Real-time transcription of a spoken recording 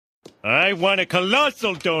I want a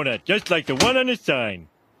colossal donut, just like the one on the sign.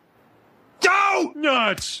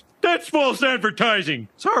 Donuts! That's false advertising.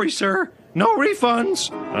 Sorry, sir. No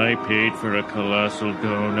refunds. I paid for a colossal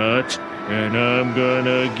donut, and I'm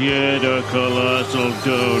gonna get a colossal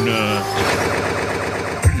donut.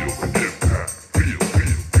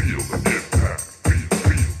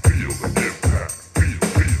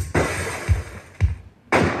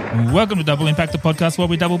 Welcome to Double Impact, the podcast where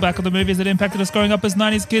we double back on the movies that impacted us growing up as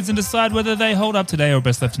 90s kids and decide whether they hold up today or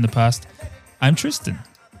best left in the past. I'm Tristan.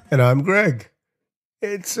 And I'm Greg.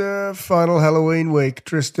 It's final Halloween week,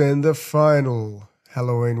 Tristan, the final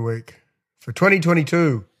Halloween week for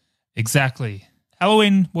 2022. Exactly.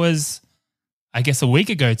 Halloween was, I guess, a week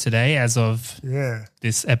ago today as of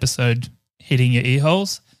this episode hitting your ear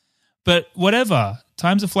holes. But whatever,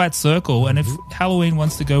 time's a flat circle, and if Halloween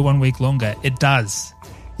wants to go 1 week longer, it does.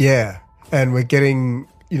 Yeah, and we're getting,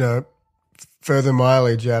 further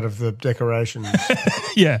mileage out of the decorations.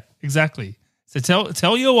 Yeah, exactly. So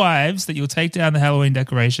tell your wives that you'll take down the Halloween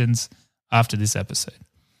decorations after this episode.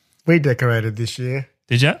 We decorated this year.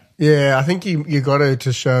 Did you? Yeah, I think you got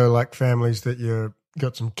to show like families that you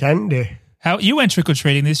got some candy. How you went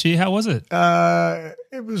trick-or-treating this year? How was it?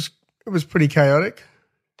 It was pretty chaotic.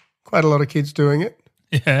 Quite a lot of kids doing it.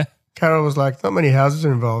 Yeah. Carol was like, not many houses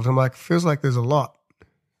are involved. I'm like, feels like there's a lot.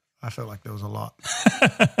 I felt like there was a lot.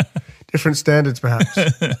 Different standards, perhaps.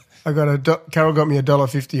 Carol got me a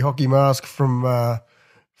 $1.50 hockey mask from I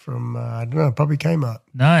don't know, probably Kmart.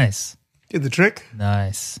 Nice. Did the trick.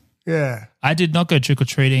 Nice. Yeah. I did not go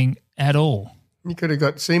trick-or-treating at all. You could have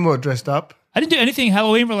got Seymour dressed up. I didn't do anything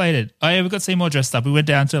Halloween related. We got Seymour dressed up. We went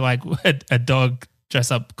down to like a dog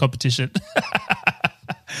dress-up competition.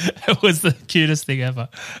 It was the cutest thing ever.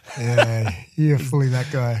 Yeah, you're fully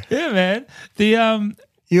that guy. Yeah, man.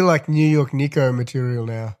 You're like New York Nico material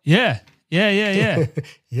now. Yeah.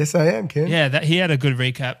 Yes, I am, Ken. Yeah, he had a good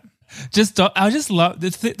recap. I just love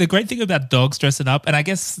the great thing about dogs dressing up, and I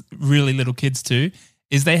guess really little kids too,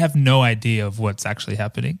 is they have no idea of what's actually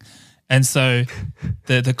happening. And so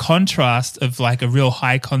the contrast of like a real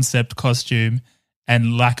high concept costume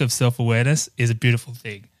and lack of self-awareness is a beautiful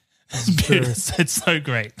thing. It's so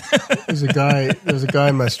great. There was a guy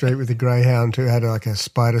in my street with a greyhound who had like a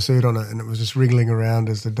spider suit on it, and it was just wriggling around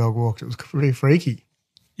as the dog walked. It was pretty freaky.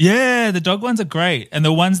 Yeah, the dog ones are great. And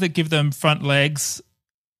the ones that give them front legs,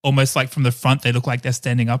 almost like from the front, they look like they're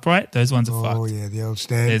standing upright. Those ones are fucked. Oh, yeah, the old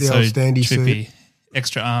They're standy trippy. suit.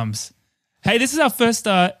 Extra arms. Hey, this is our first,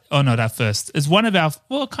 not our first. It's one of our,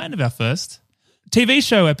 kind of our first TV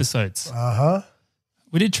show episodes. Uh-huh.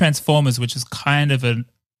 We did Transformers, which is kind of an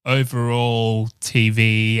overall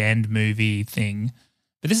TV and movie thing.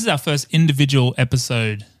 But this is our first individual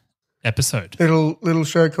episode. Little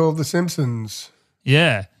show called The Simpsons.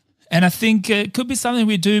 Yeah. And I think it could be something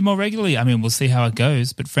we do more regularly. I mean, we'll see how it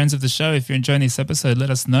goes. But friends of the show, if you're enjoying this episode, let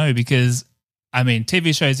us know because, I mean,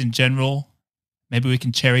 TV shows in general, maybe we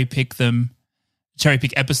can cherry pick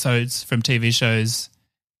episodes from TV shows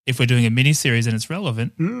if we're doing a mini-series and it's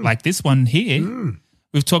relevant, like this one here.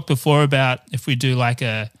 We've talked before about if we do like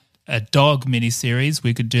a dog mini-series,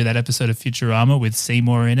 we could do that episode of Futurama with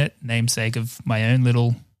Seymour in it, namesake of my own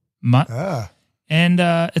little mutt, and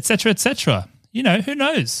et cetera, et cetera. Who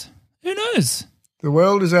knows? Who knows? The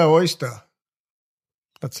world is our oyster.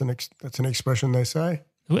 That's an expression they say.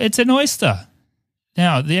 It's an oyster.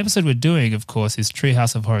 Now, the episode we're doing, of course, is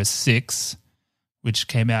Treehouse of Horror 6, which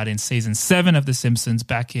came out in season 7 of The Simpsons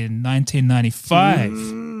back in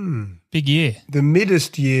 1995. Big year. The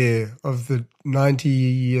middest year of the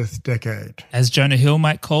 90th decade. As Jonah Hill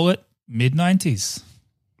might call it, mid-90s.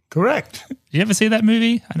 Correct. Did you ever see that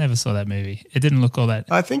movie? I never saw that movie. It didn't look all that.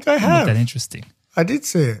 I think I have. That interesting. I did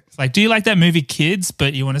see it. It's like, do you like that movie Kids,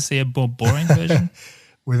 but you want to see a more boring version?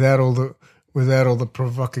 without all the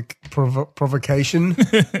provocation.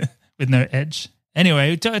 With no edge.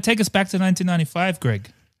 Anyway, take us back to 1995,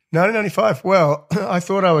 Greg. 1995. Well, I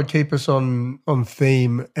thought I would keep us on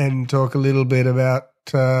theme and talk a little bit about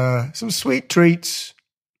some sweet treats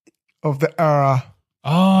of the era.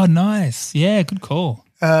 Oh, nice. Yeah, good call.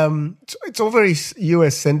 It's all very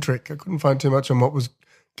US centric. I couldn't find too much on what was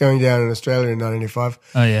going down in Australia in 1995.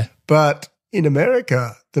 Oh, yeah. But in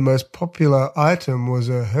America, the most popular item was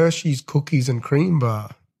a Hershey's cookies and cream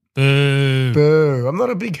bar. Boo. Boo. I'm not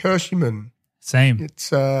a big Hersheyman. Same.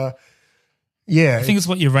 It's, yeah. I think it's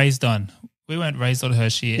what you're raised on. We weren't raised on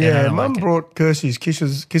Hershey. Yeah, Mum brought Hershey's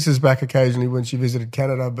kisses back occasionally when she visited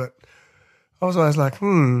Canada, but I was always like, I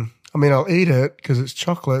mean, I'll eat it because it's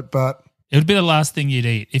chocolate, but... It would be the last thing you'd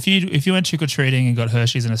eat. If you went trick-or-treating and got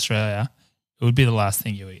Hershey's in Australia, it would be the last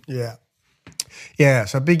thing you eat. Yeah. Yeah,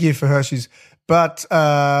 so big year for Hershey's. But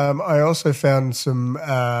I also found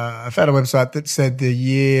I found a website that said the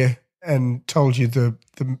year and told you the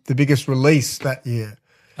biggest release that year.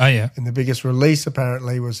 Oh, yeah. And the biggest release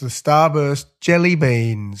apparently was the Starburst Jelly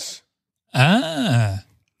Beans. Ah,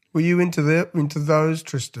 Were you into those,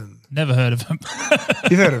 Tristan? never heard of them.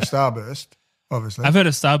 You've heard of Starburst, obviously. I've heard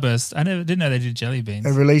of Starburst. I didn't know they did jelly beans.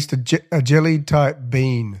 They released a jelly type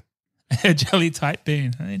bean. A jelly type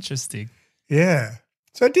bean. Interesting. Yeah.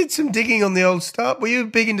 So I did some digging on the old Star. Were you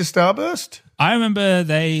big into Starburst? I remember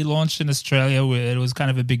they launched in Australia where it was kind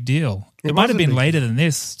of a big deal. It might was have a been big later than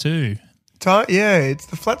this too. Yeah, it's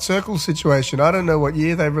the flat circle situation. I don't know what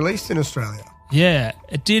year they released in Australia. Yeah,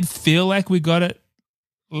 it did feel like we got it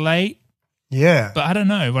late, Yeah. but I don't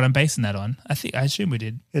know what I'm basing that on. I assume we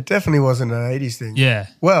did. It definitely wasn't an 80s thing. Yeah.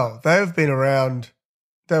 Well, they have been around.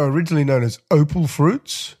 They were originally known as Opal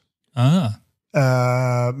Fruits, Ah.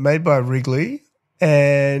 made by Wrigley,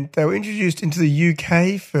 and they were introduced into the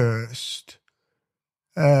UK first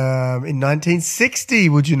in 1960,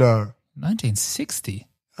 would you know? 1960.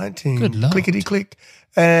 19, Good Lord. clickety-click.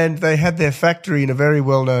 And they had their factory in a very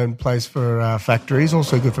well-known place for factories,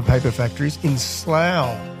 also good for paper factories, in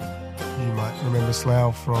Slough. You might remember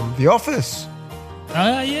Slough from The Office.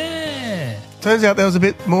 Ah, yeah. Turns out there was a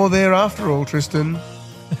bit more there after all, Tristan.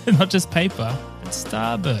 Not just paper, but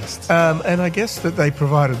Starburst. And I guess that they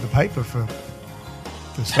provided the paper for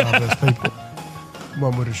the Starburst people,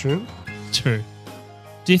 one would assume. True.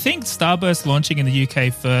 Do you think Starburst launching in the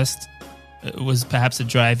UK first was perhaps a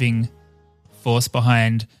driving force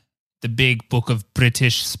behind the big book of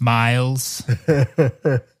British smiles?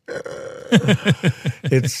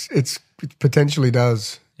 It potentially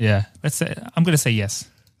does. Yeah. I'm going to say yes.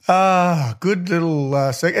 Good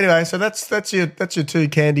little sec. Anyway, so that's your two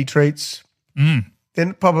candy treats.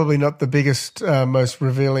 They're probably not the biggest, most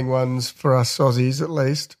revealing ones for us Aussies, at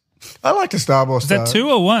least. I like the Starburst. Was that 2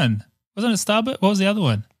 or 1? Wasn't it Starburst? What was the other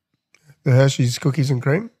one? The Hershey's Cookies and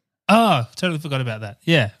Cream. Oh, totally forgot about that.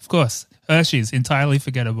 Yeah, of course. Hershey's, entirely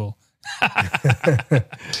forgettable.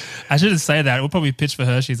 I shouldn't say that. We'll probably pitch for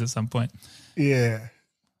Hershey's at some point. Yeah.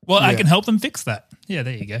 Well, I Yeah. can help them fix that. Yeah,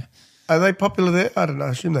 there you go. Are they popular there? I don't know. I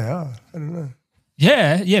assume they are. I don't know.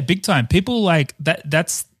 Yeah, big time. People like that.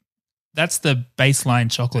 That's the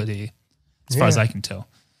baseline chocolate here, as far as I can tell.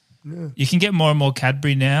 Yeah. You can get more and more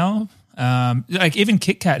Cadbury now. Like even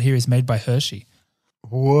Kit Kat here is made by Hershey.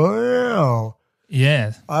 Wow.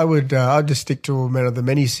 Yeah. I'd just stick to the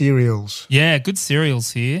many cereals. Yeah, good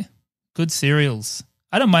cereals here. Good cereals.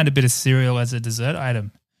 I don't mind a bit of cereal as a dessert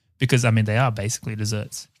item because, they are basically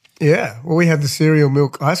desserts. Yeah. Well, we had the cereal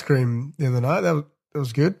milk ice cream the other night. That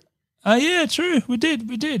was good. Oh, yeah, true. We did.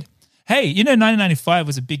 Hey, 1995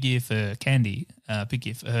 was a big year for candy. Big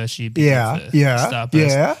year for Hershey. Big year for Starburst.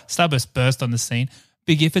 Yeah. Starburst burst on the scene.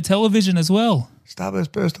 Big year for television as well.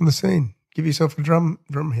 Starburst burst on the scene. Give yourself a drum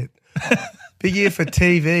hit. Big year for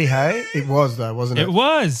TV, hey? It was, though, wasn't it? It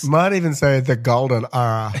was. Might even say the golden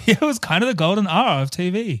era. Yeah, it was kind of the golden era of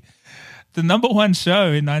TV. The number 1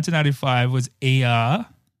 show in 1995 was ER.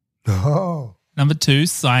 Oh. Number 2,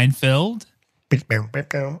 Seinfeld.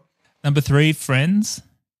 Number 3, Friends.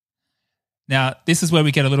 Now, this is where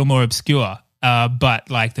we get a little more obscure, but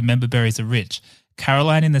like the member berries are rich.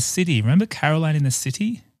 Caroline in the City. Remember Caroline in the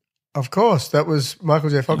City? Of course. That was Michael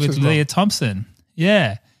J. Fox's with mom. Leah Thompson.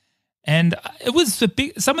 Yeah. And it was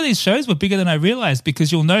some of these shows were bigger than I realized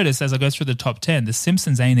because you'll notice as I go through the top 10, The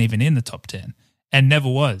Simpsons ain't even in the top 10 and never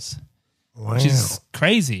was, which is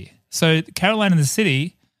crazy. So Caroline in the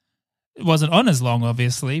City wasn't on as long,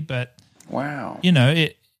 obviously, but wow,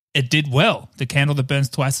 it did well. The candle that burns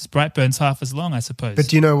twice as bright burns half as long, I suppose. But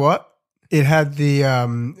do you know what? It had the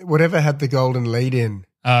whatever had the golden lead in.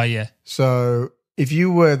 Oh, yeah. So if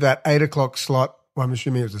you were that 8 o'clock slot, well, I'm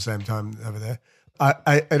assuming it was the same time over there.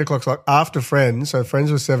 8 o'clock slot after Friends, so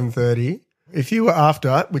Friends was 7:30. If you were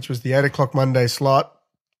after, which was the 8 o'clock Monday slot,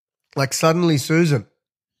 like Suddenly Susan.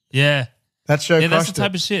 Yeah. That show crushed that's the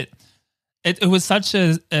type of shit. It was such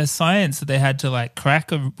a science that they had to like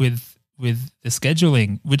crack with the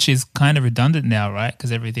scheduling, which is kind of redundant now, right?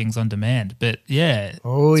 Because everything's on demand. But yeah,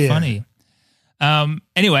 it's funny.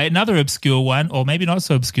 Anyway, another obscure one, or maybe not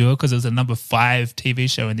so obscure because it was a number 5 TV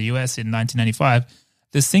show in the US in 1995,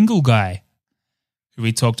 The Single Guy, who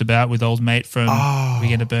we talked about with old mate from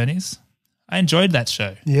Weekend at Bernie's. I enjoyed that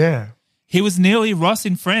show. Yeah. He was nearly Ross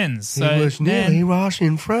in Friends. So, he was nearly Ross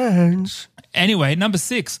in Friends. Anyway, number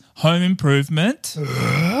 6, Home Improvement.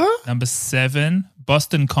 Number 7,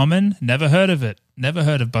 Boston Common. Never heard of it. Never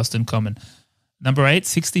heard of Boston Common. Number 8,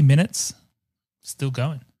 60 Minutes. Still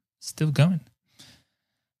going.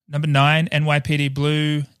 Number 9, NYPD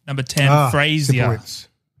Blue. Number 10, Frasier.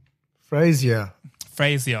 Frasier.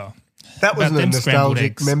 About That wasn't a them scrambled nostalgic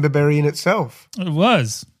eggs. member berry in itself. It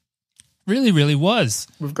was. Really, really was.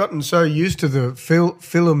 We've gotten so used to the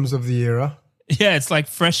films of the era. Yeah, it's like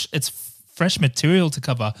fresh. It's fresh material to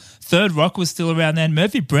cover. Third Rock was still around then.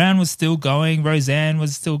 Murphy Brown was still going. Roseanne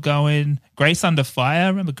was still going. Grace Under Fire.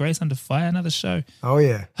 Remember Grace Under Fire? Another show. Oh,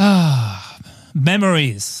 yeah.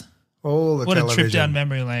 Memories. All the What television. a trip down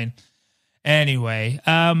memory lane. Anyway,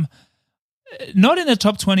 not in the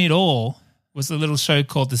top 20 at all was a little show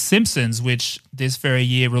called The Simpsons, which this very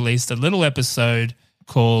year released a little episode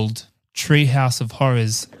called Treehouse of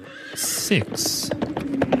Horrors 6.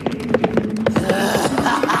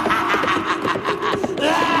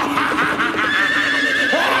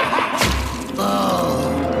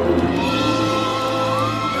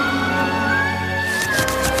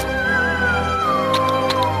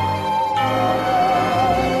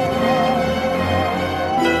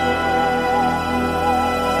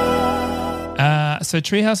 So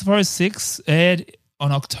Treehouse of Horrors 6 aired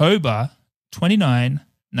on October 29,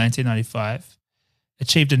 1995.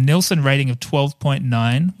 Achieved a Nielsen rating of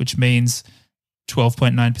 12.9, which means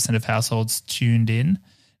 12.9% of households tuned in.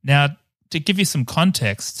 Now, to give you some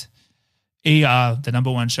context, ER, the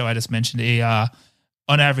number one show I just mentioned, ER,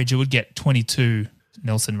 on average, it would get 22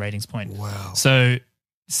 Nielsen ratings point. Wow. So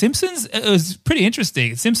Simpsons, it was pretty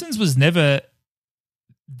interesting. Simpsons was never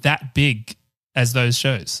that big as those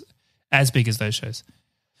shows. As big as those shows.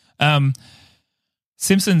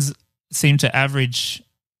 Simpsons seem to average,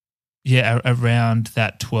 around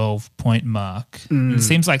that 12-point mark. It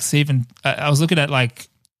seems like I was looking at like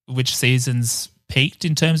which seasons peaked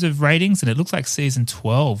in terms of ratings, and it looks like season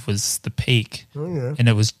 12 was the peak. Oh, yeah. And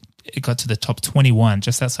it got to the top 21,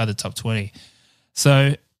 just outside the top 20.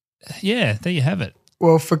 So, yeah, there you have it.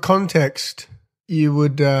 Well, for context, you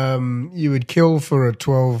would kill for a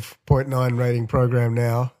 12.9 rating program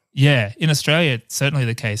now. Yeah, in Australia, it's certainly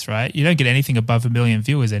the case, right? You don't get anything above 1 million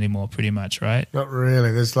viewers anymore, pretty much, right? Not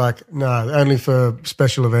really. There's only for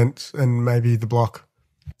special events and maybe The Block.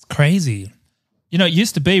 It's crazy. You know, it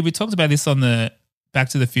used to be, we talked about this on the Back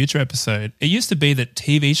to the Future episode, it used to be that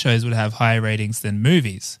TV shows would have higher ratings than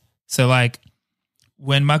movies. So like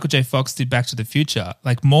when Michael J. Fox did Back to the Future,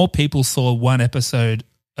 like more people saw one episode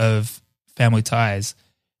of Family Ties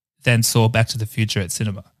than saw Back to the Future at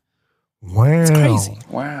cinema. Wow. It's crazy.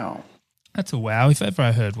 Wow. That's a wow, if ever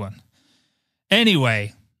I heard one.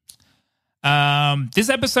 Anyway, this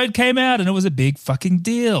episode came out and it was a big fucking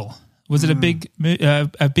deal. Was it a big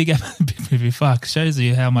movie? Fuck, shows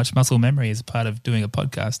you how much muscle memory is a part of doing a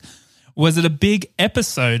podcast. Was it a big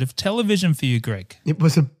episode of television for you, Greg? It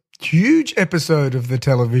was a huge episode of the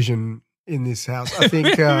television in this house. I think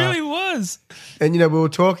It really was. And, we were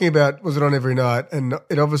talking about, was it on every night? And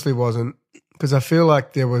it obviously wasn't, because I feel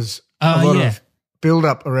like there was a lot of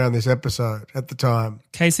build-up around this episode at the time.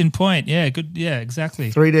 Case in point. Yeah, good. Yeah,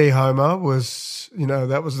 exactly. 3D Homer was,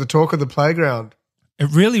 that was the talk of the playground. It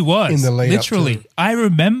really was. In the lead literally. up to. I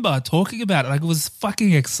remember talking about it. Like, it was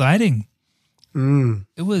fucking exciting.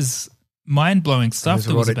 It was mind-blowing stuff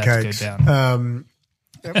that was about to go down.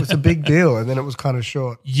 It was a big deal, and then it was kind of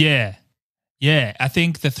short. Yeah. Yeah, I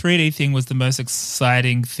think the 3D thing was the most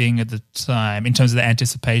exciting thing at the time in terms of the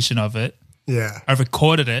anticipation of it. Yeah. I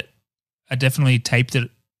recorded it. I definitely taped it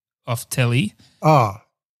off telly. Oh,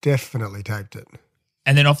 definitely taped it.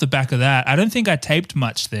 And then off the back of that, I don't think I taped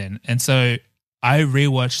much then. And so I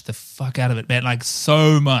rewatched the fuck out of it, man, like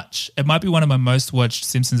so much. It might be one of my most watched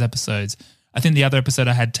Simpsons episodes. I think the other episode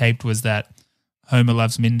I had taped was that Homer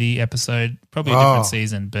Loves Mindy episode, probably a different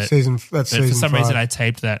season. But for some reason I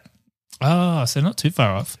taped that. Oh, so not too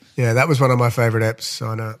far off. Yeah, that was one of my favorite eps, so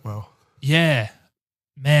I know it well. Yeah.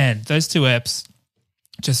 Man, those two eps,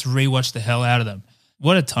 just rewatched the hell out of them.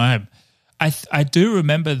 What a time. I do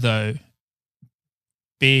remember, though,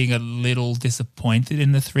 being a little disappointed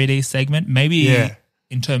in the 3D segment, maybe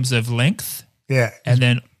in terms of length. Yeah. And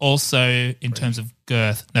then also in terms of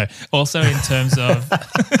girth. No, also in terms of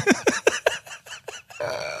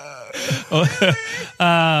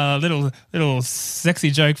little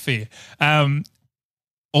sexy joke for you.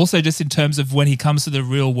 Also, just in terms of when he comes to the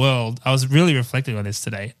real world, I was really reflecting on this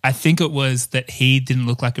today. I think it was that he didn't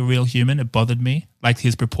look like a real human. It bothered me. Like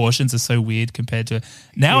his proportions are so weird compared to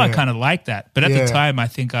now. I kind of like that, but at the time, I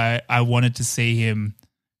think I wanted to see him.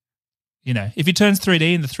 If he turns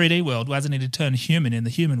 3D in the 3D world, why doesn't he turn human in the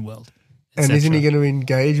human world? And isn't he going to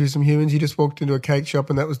engage with some humans? He just walked into a cake shop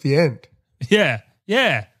and that was the end. Yeah.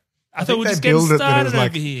 I thought we're just getting started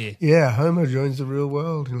over here. Yeah, Homer joins the real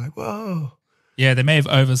world. You're like, whoa. Yeah, they may have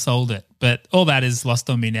oversold it, but all that is lost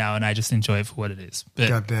on me now, and I just enjoy it for what it is. But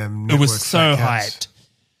goddamn, it was so hyped.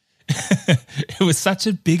 It was such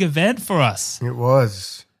a big event for us. It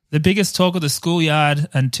was. The biggest talk of the schoolyard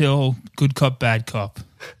until Good Cop, Bad Cop.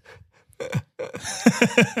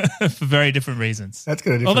 For very different reasons. That's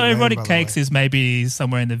got a different Although name, Erotic by the Cakes way. is maybe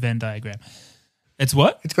somewhere in the Venn diagram. It's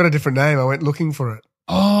what? It's got a different name. I went looking for it.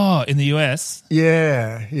 Oh, in the US?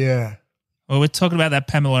 Yeah, yeah, Well, we're talking about that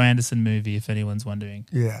Pamela Anderson movie, if anyone's wondering.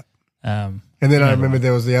 yeah. Um, And then I another remember one.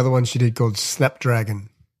 there was the other one she did called Snapdragon.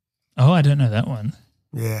 Oh, I don't know that one.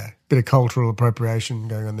 Yeah, bit of cultural appropriation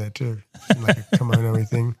going on there too, like a kimono-y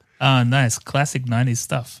thing. Oh, nice. Classic 90s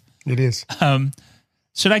stuff. It is.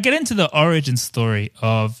 Should I get into the origin story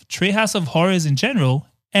of Treehouse of Horrors in general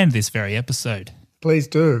and this very episode? Please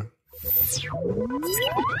do.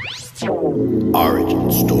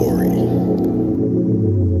 Origin story.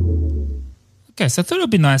 Okay, so I thought it would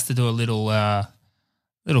be nice to do a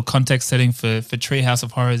little context setting for Treehouse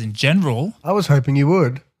of Horrors in general, I was hoping you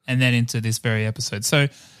would. and then into this very episode. So,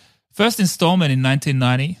 first installment in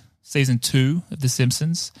 1990, season 2 of The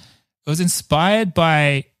Simpsons. It was inspired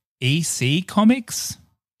by EC Comics,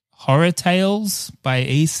 Horror Tales by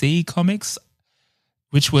EC Comics,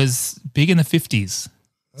 which was big in the 50s.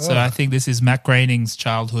 So I think this is Matt Groening's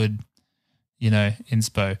childhood,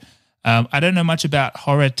 inspo. I don't know much about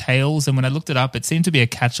Horror Tales, and when I looked it up, it seemed to be a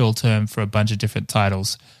catch-all term for a bunch of different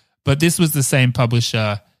titles. But this was the same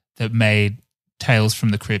publisher that made Tales from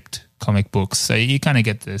the Crypt comic books, so you kind of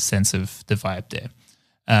get the sense of the vibe there.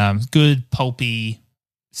 Good, pulpy,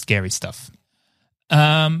 scary stuff.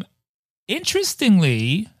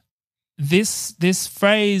 Interestingly, this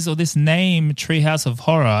phrase or this name, Treehouse of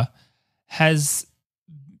Horror, has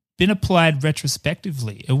been applied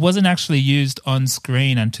retrospectively. It wasn't actually used on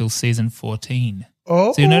screen until season 14.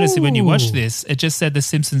 Oh, So you'll notice that when you watch this, it just said The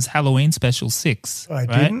Simpsons Halloween Special 6. I right?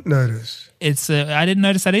 didn't notice. I didn't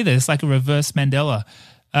notice that either. It's like a reverse Mandela,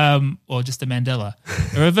 or just a Mandela.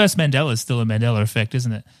 A reverse Mandela is still a Mandela effect,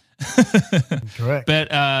 isn't it? Correct.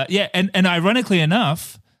 But and ironically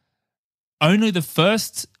enough, only the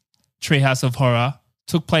first Treehouse of Horror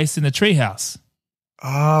took place in the treehouse.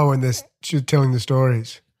 Oh, and she's telling the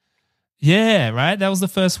stories. Yeah, right. That was the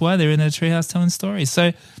first one. They're in the treehouse telling stories.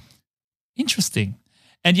 So interesting.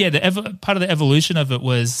 And yeah, part of the evolution of it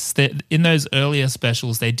was that in those earlier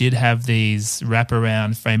specials, they did have these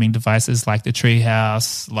wraparound framing devices like the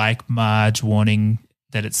treehouse, like Marge warning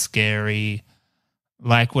that it's scary,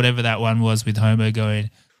 like whatever that one was with Homer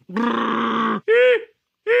going, Blub,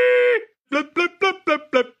 blub, blub, blub,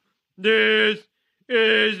 blub. This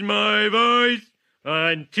is my voice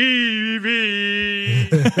on TV.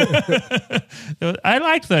 I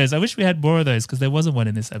liked those. I wish we had more of those because there wasn't one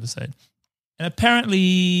in this episode. And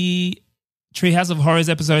apparently, Treehouse of Horrors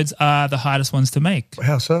episodes are the hardest ones to make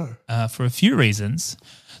How so? for a few reasons.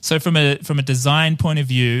 So from a design point of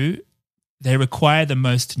view, they require the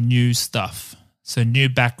most new stuff. So new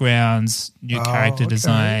backgrounds, new character okay,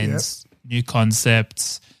 designs, new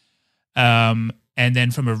concepts. And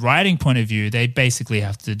then from a writing point of view, they basically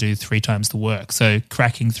have to do 3 times the work. So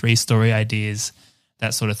cracking 3 story ideas,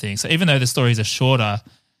 that sort of thing. So even though the stories are shorter,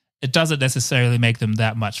 it doesn't necessarily make them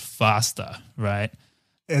that much faster, right?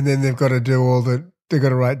 And then they've got to do they've got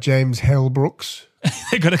to write James Hellbrooks.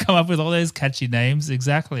 They've got to come up with all those catchy names,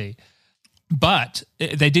 exactly. But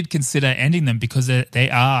they did consider ending them because they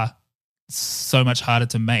are so much harder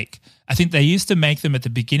to make. I think they used to make them at the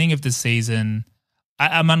beginning of the season.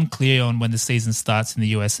 I'm unclear on when the season starts in the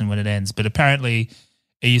US and when it ends, but apparently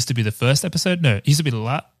it used to be the first episode. No, it used to be the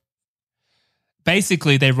last.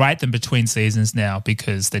 Basically, they write them between seasons now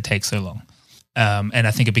because they take so long. And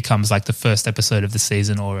I think it becomes like the first episode of the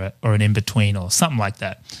season or an in-between or something like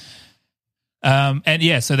that. And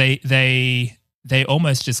yeah, so they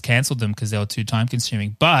almost just cancelled them because they were too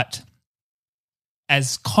time-consuming. But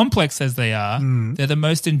as complex as they are, they're the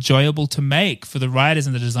most enjoyable to make for the writers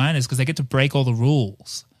and the designers because they get to break all the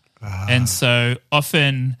rules. And so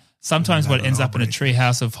often, sometimes what ends up in a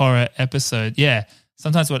Treehouse of Horror episode,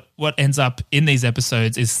 sometimes what ends up in these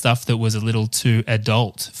episodes is stuff that was a little too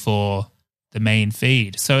adult for the main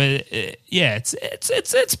feed. So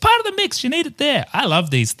it's part of the mix. You need it there. I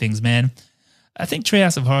love these things, man. I think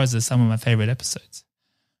Treehouse of Horrors are some of my favorite episodes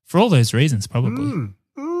for all those reasons, probably.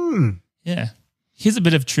 Yeah. Here's a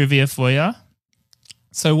bit of trivia for you.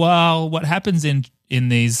 So while what happens in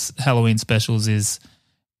these Halloween specials is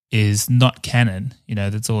not canon,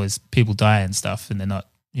 that's always people die and stuff, and they're not,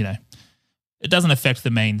 it doesn't affect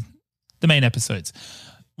the main episodes,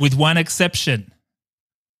 with one exception.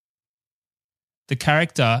 The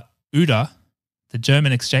character Uda, the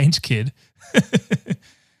German exchange kid,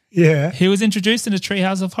 Yeah. he was introduced in a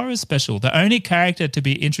Treehouse of Horrors special. The only character to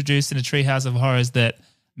be introduced in a Treehouse of Horrors that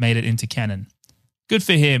made it into canon. Good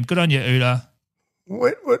for him. Good on you, Uda.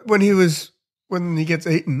 When he gets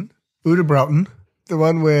eaten, Uda Broughton, the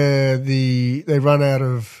one where they run out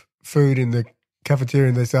of food in the cafeteria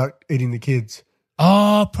and they start eating the kids.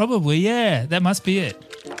 Oh, probably, yeah. That must be it.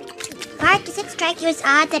 Bart, does it strike you as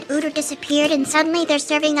odd that Udo disappeared and suddenly they're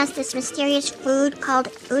serving us this mysterious food called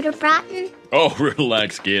Uderbraten? Oh,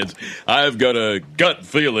 relax, kids. I've got a gut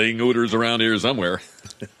feeling Uder's around here somewhere.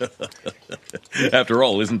 After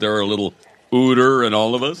all, isn't there a little Uder in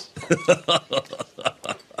all of us?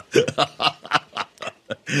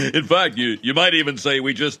 In fact, you might even say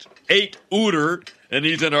we just ate Uder and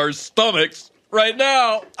he's in our stomachs right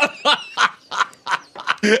now.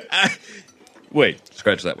 Wait,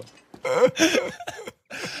 scratch that one.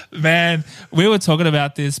 Man, we were talking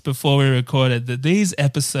about this before we recorded, that these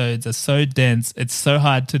episodes are so dense, it's so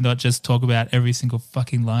hard to not just talk about every single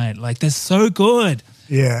fucking line. Like, they're so good.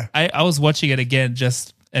 Yeah. I was watching it again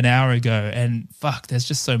just an hour ago, and fuck, there's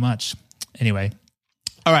just so much. Anyway.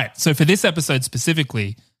 All right, so for this episode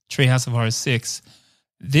specifically, Treehouse of Horror 6,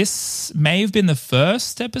 this may have been the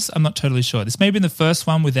first episode. I'm not totally sure. This may have been the first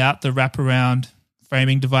one without the wraparound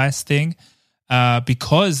framing device thing.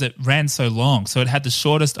 Because it ran so long. So it had the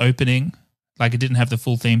shortest opening, like it didn't have the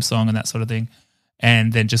full theme song and that sort of thing,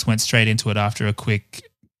 and then just went straight into it after a quick,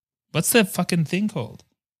 what's the fucking thing called?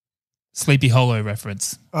 Sleepy Hollow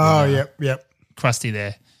reference. Oh, yep. Krusty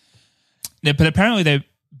there. Yeah, but apparently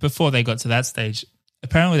before they got to that stage,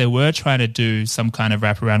 apparently they were trying to do some kind of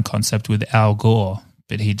wraparound concept with Al Gore,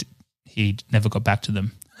 but he never got back to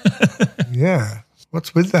them. Yeah.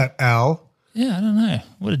 What's with that, Al? Yeah, I don't know.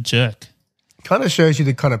 What a jerk. Kind of shows you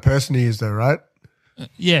the kind of person he is, though, right?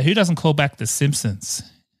 Yeah, who doesn't call back The Simpsons?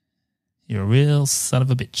 You're a real son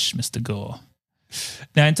of a bitch, Mr. Gore.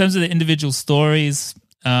 Now, in terms of the individual stories,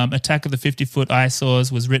 Attack of the 50-Foot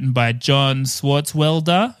Eyesores was written by John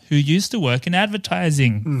Swartzwelder, who used to work in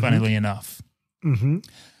advertising, funnily enough. Mm-hmm.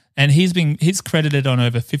 And he's credited on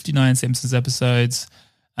over 59 Simpsons episodes.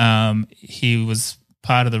 He was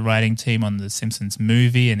part of the writing team on the Simpsons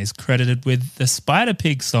movie and is credited with the Spider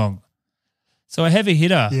Pig song. So a heavy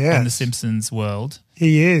hitter in the Simpsons world.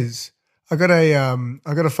 He is. I got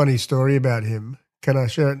a funny story about him. Can I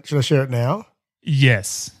share it? Should I share it now?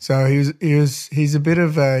 Yes. So he's a bit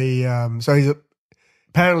of a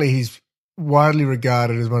apparently he's widely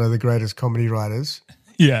regarded as one of the greatest comedy writers.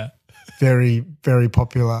 Yeah. Very, very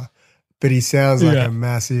popular. But he sounds like a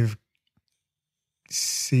massive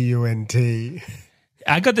cunt.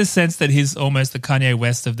 I got the sense that he's almost the Kanye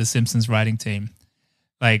West of the Simpsons writing team.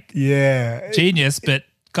 Like, genius, but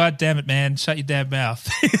God damn it, man, shut your damn mouth.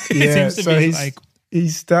 Yeah, so he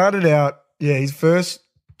started out, his first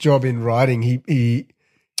job in writing, he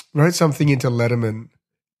wrote something into Letterman,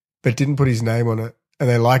 but didn't put his name on it, and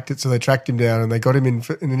they liked it, so they tracked him down and they got him in,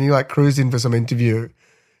 and then he cruised in for some interview,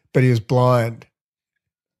 but he was blind,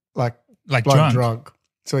 like drunk.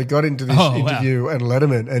 So he got into this interview and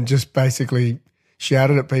Letterman and just basically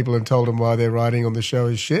shouted at people and told them why their writing on the show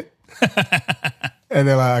is shit. And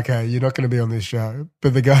they're like, okay, you're not going to be on this show.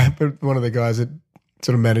 But one of the guys that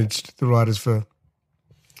sort of managed the writers for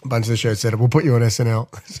a bunch of the shows said, we'll put you on SNL.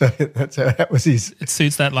 So that was his. It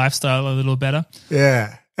suits that lifestyle a little better.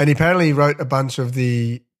 Yeah. And he apparently wrote a bunch of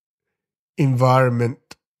the environment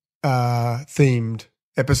themed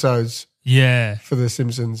episodes for The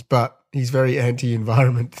Simpsons, but he's very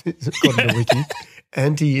anti-environment, according to Wiki.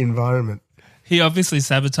 Anti-environment. He obviously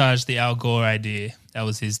sabotaged the Al Gore idea. That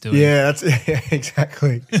was his doing. Yeah,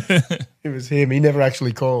 exactly. It was him. He never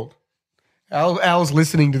actually called. Al's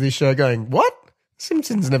listening to this show going, what?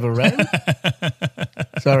 Simpsons never ran.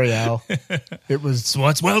 Sorry, Al. It was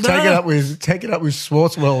Swartzwelder. Take it up with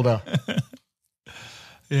Swartzwelder.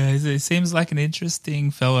 Yeah, he seems like an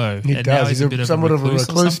interesting fellow. He does. He's somewhat of a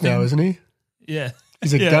recluse now, isn't he? Yeah.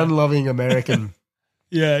 He's a gun-loving American.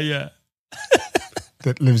 Yeah.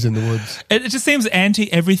 That lives in the woods. It just seems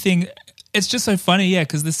anti everything. It's just so funny,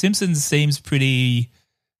 because The Simpsons seems pretty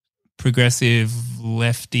progressive,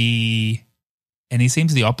 lefty, and he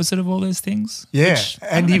seems the opposite of all those things. Yeah, which,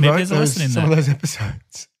 and he wrote some of those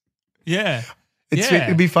episodes. Yeah.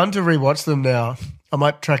 It'd be fun to rewatch them now. I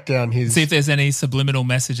might track down his... See if there's any subliminal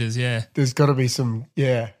messages, There's got to be some,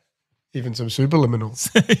 even some superliminals.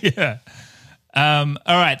 Yeah. All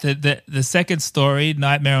right, the second story,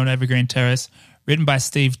 Nightmare on Evergreen Terrace, written by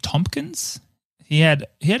Steve Tompkins. He had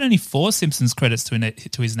only 4 Simpsons credits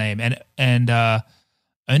to his name and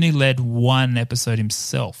only led one episode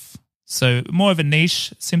himself. So more of a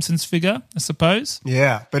niche Simpsons figure, I suppose.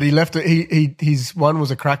 Yeah, but he left it. His one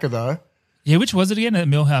was a cracker though. Yeah, which was it again? A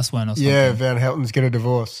Milhouse one or something? Yeah, Van Helton's Get a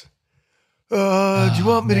Divorce. Do you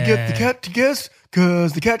want me to get the cat to guess?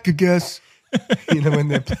 Because the cat could guess. You know, when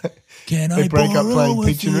they Can break up playing borrow a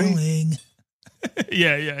Pictionary? feeling?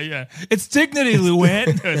 Yeah. It's Dignity,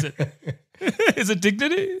 Luann. Is it? Is it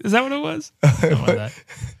Dignity? Is that what it was? Something like that.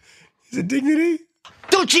 Is it Dignity?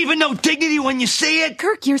 Don't you even know dignity when you see it?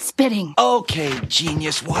 Kirk, you're spitting. Okay,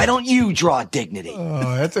 genius, why don't you draw dignity?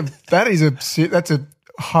 Oh, that's a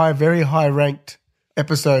very high ranked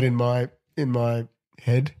episode in my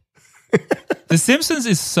head. The Simpsons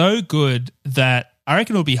is so good that I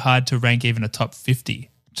reckon it'll be hard to rank even a top 50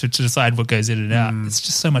 to decide what goes in and out. It's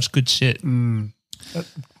just so much good shit. Can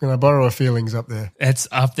I borrow a feelings up there? It's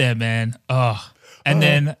up there, man. Oh, and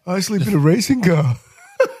then I sleep in a racing car.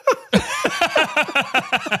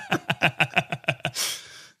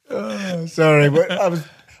 Sorry, but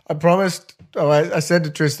I promised. I said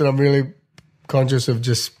to Tristan, I'm really conscious of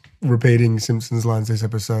just repeating Simpsons lines this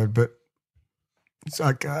episode, but it's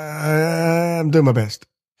like I'm doing my best.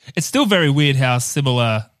 it's still very weird how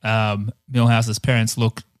similar Milhouse's parents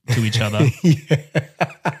look to each other.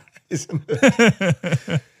 Yeah, isn't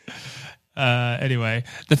it? Anyway,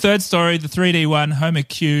 the third story, the 3D one, Homer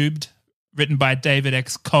Cubed, written by David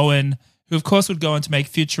X. Cohen, who of course would go on to make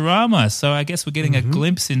Futurama. So I guess we're getting a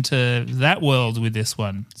glimpse into that world with this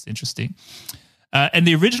one. It's interesting. And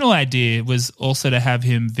the original idea was also to have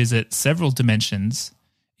him visit several dimensions,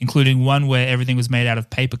 including one where everything was made out of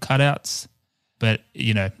paper cutouts. But,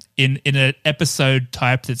 you know, in an episode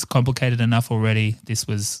type that's complicated enough already, this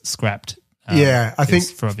was scrapped. Yeah, I think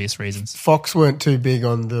for obvious reasons. Fox weren't too big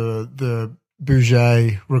on the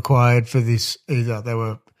budget required for this either.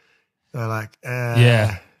 They're like,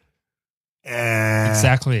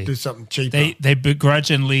 exactly. Do something cheaper. They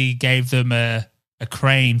begrudgingly gave them a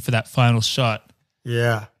crane for that final shot.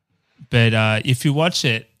 Yeah. But if you watch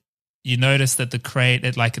it, you notice that the crane,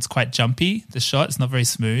 it's quite jumpy, the shot. It's not very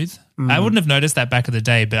smooth. I wouldn't have noticed that back in the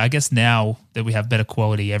day, but I guess now that we have better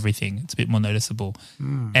quality everything, it's a bit more noticeable.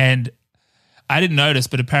 And I didn't notice,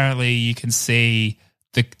 but apparently you can see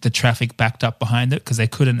the traffic backed up behind it because they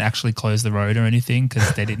couldn't actually close the road or anything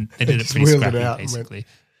because they did it pretty scrappy, basically.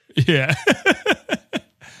 Yeah.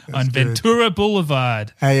 On good. Ventura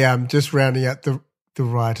Boulevard. Hey, just rounding out the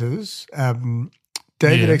writers.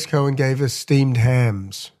 David X. Cohen gave us Steamed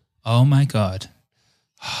Hams. Oh my God.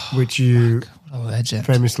 Which you what a legend.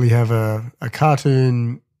 Famously have a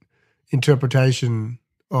cartoon interpretation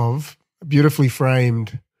of, a beautifully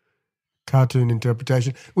framed cartoon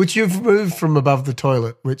interpretation, which you've moved from above the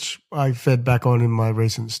toilet, which I fed back on in my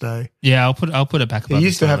recent stay. Yeah, I'll put it back above You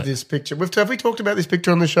used the to have toilet. this picture. Have we talked about this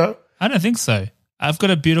picture on the show? I don't think so. I've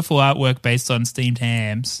got a beautiful artwork based on steamed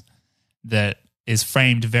hams that is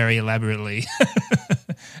framed very elaborately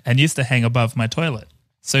and used to hang above my toilet.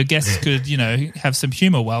 So guests could, have some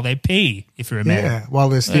humor while they pee, if you're a man. Yeah, while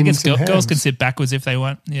they're I steaming guess some hams. girls can sit backwards if they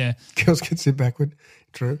want. Yeah. Girls can sit backward.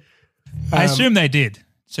 True. I assume they did,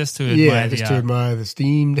 just to admire the just to art. admire the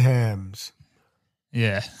steamed hams.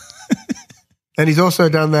 Yeah. And he's also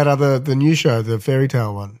done the new show, the fairy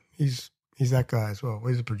tale one. He's that guy as well.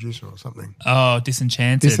 He's a producer or something. Oh,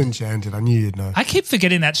 Disenchanted. Disenchanted. I knew you'd know. I keep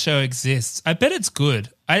forgetting that show exists. I bet it's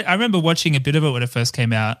good. I remember watching a bit of it when it first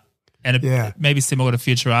came out, and maybe similar to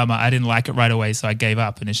Futurama. I didn't like it right away, so I gave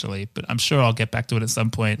up initially. But I'm sure I'll get back to it at some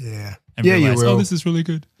point. Yeah. And Yeah, you realize, will. oh, this is really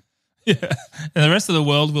good. Yeah. And the rest of the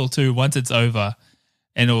world will too once it's over,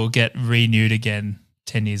 and it will get renewed again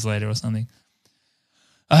 10 years later or something.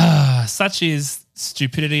 Such is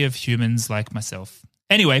stupidity of humans like myself.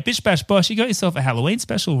 Anyway, Bish Bash Bosh, you got yourself a Halloween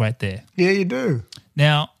special right there. Yeah, you do.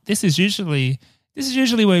 Now, this is usually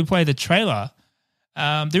where we play the trailer.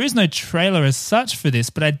 There is no trailer as such for this,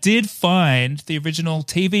 but I did find the original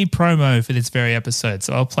TV promo for this very episode,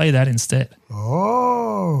 so I'll play that instead.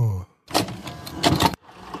 Oh.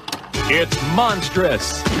 It's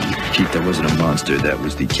monstrous. Chief, that wasn't a monster. That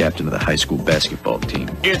was the captain of the high school basketball team.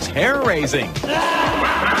 It's hair-raising.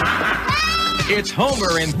 It's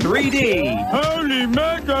Homer in 3D. Holy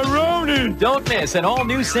macaroni! Don't miss an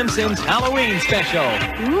all-new Simpsons Halloween special.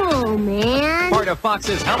 Ooh, man. Part of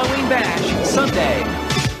Fox's Halloween Bash, Sunday.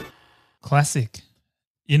 Classic.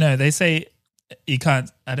 They say you can't,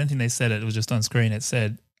 I don't think they said it was just on screen. It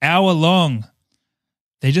said hour long.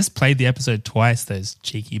 They just played the episode twice, those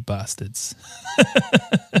cheeky bastards.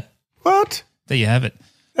 What? There you have it.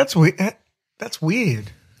 That's weird. That's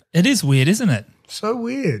weird. It is weird, isn't it? So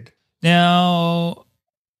weird. Now,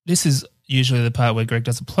 this is usually the part where Greg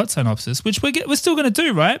does a plot synopsis, which we're still going to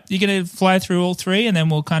do, right? You're going to fly through all three and then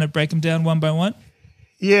we'll kind of break them down one by one?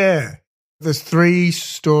 Yeah. There's 3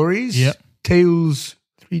 stories. Yep.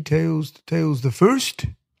 Three tales. The first,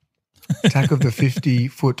 Attack of the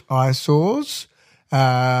 50-Foot Eyesores.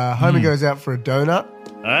 Homer goes out for a donut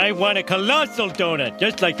I want a colossal donut,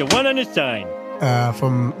 just like the one on the sign.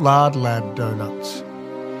 From Lard Lad Donuts.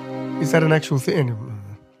 Is that an actual thing?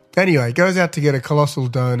 Anyway, he goes out to get a colossal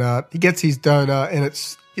donut. He gets his donut, and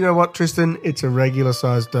it's, you know what, Tristan? It's a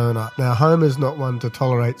regular-sized donut. Now, Homer's not one to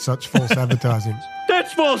tolerate such false advertising.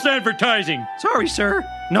 That's false advertising. Sorry, sir.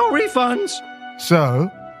 No refunds.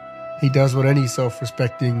 So, he does what any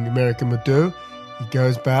self-respecting American would do. He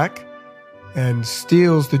goes back and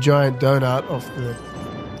steals the giant donut off the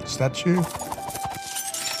statue.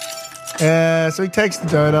 So he takes the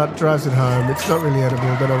donut, drives it home. It's not really edible.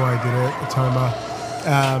 Don't know why he did it. It's Homer.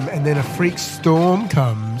 And then a freak storm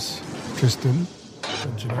comes, Tristan,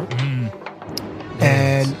 don't you know?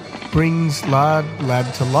 And brings Lard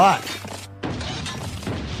Lad to life.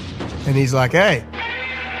 And he's like, hey,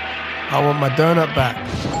 I want my donut back.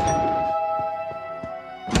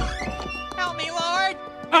 Help me, Lord!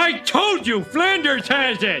 I told you Flanders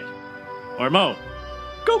has it. Or Mo.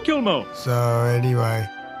 Go kill Mo. So anyway,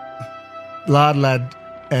 Lard Lad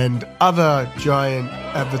and other giant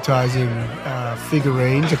advertising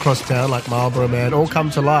figurines across town, like Marlboro Man, all come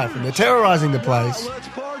to life, and they're terrorizing the place.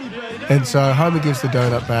 And so Homer gives the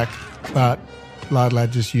donut back, but Lard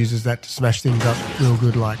Lad just uses that to smash things up real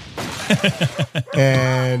good, like.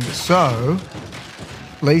 And so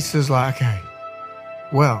Lisa's like, okay,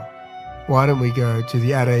 well, why don't we go to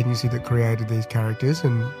the ad agency that created these characters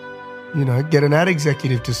and, you know, get an ad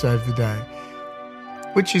executive to save the day?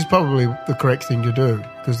 Which is probably the correct thing to do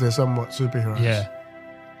because they're somewhat superheroes. Yeah.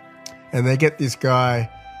 And they get this guy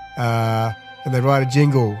and they write a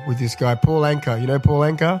jingle with this guy, Paul Anka. You know Paul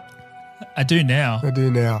Anka? I do now. I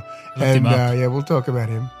do now. Looked him up. Yeah, we'll talk about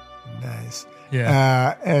him. Nice.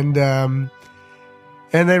 Yeah. And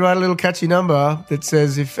they write a little catchy number that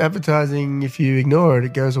says if you ignore it,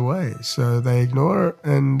 it goes away. So they ignore it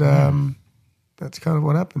and that's kind of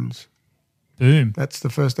what happens. Boom. That's the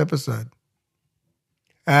first episode.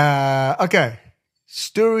 Okay.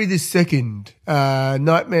 Story the second.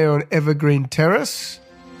 Nightmare on Evergreen Terrace.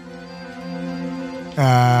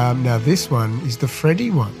 Now this one is the Freddy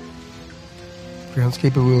one.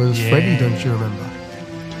 Groundskeeper Willie is Freddy, don't you remember?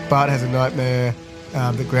 Bart has a nightmare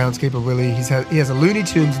that Groundskeeper Willie, he has a Looney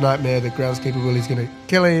Tunes nightmare that Groundskeeper Willie's going to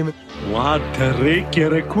kill him. What a rake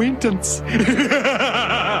your acquaintance.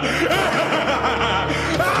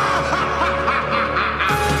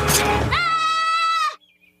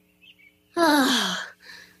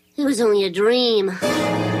 It was only a dream.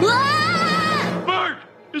 Bart,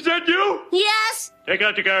 is that you? Yes? Take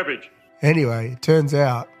out the garbage. Anyway, it turns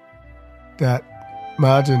out that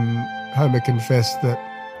Marge and Homer confessed that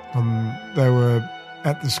they were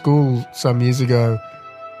at the school some years ago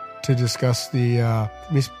to discuss the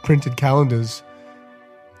misprinted calendars.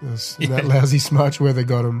 That lousy Smarch weather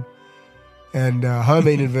got them. And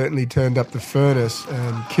Homer inadvertently turned up the furnace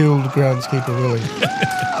and killed Groundskeeper Willie.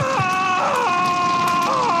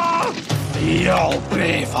 You'll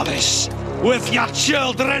pay for this with your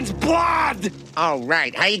children's blood! All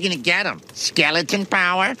right, how you gonna get them? Skeleton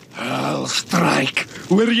power? I'll strike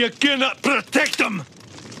where you cannot protect them.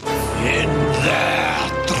 In their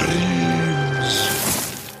dreams.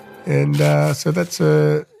 And so that's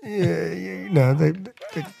they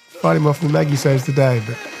fight him off and Maggie saves the day,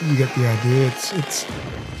 but you get the idea. It's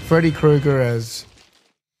Freddy Krueger as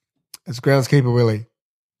Groundskeeper Willie,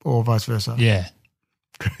 or vice versa. Yeah.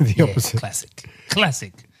 The opposite.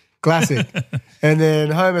 Classic. And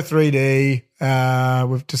then Homer 3D,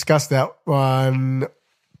 we've discussed that one,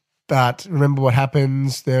 but remember what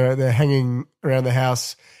happens? They're hanging around the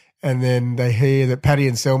house and then they hear that Patty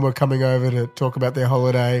and Selma are coming over to talk about their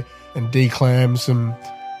holiday and declam some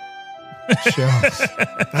shells.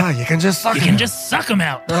 You can just suck them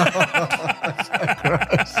out. So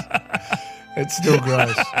gross. It's still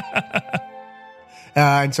gross.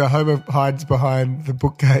 And so Homer hides behind the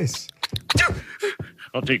bookcase.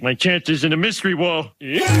 I'll take my chances in a mystery wall.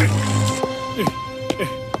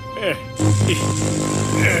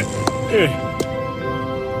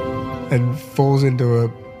 And falls into a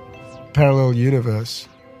parallel universe.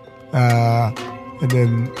 And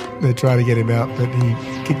then they try to get him out, but he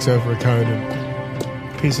kicks over a cone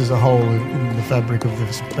and pierces a hole in the fabric of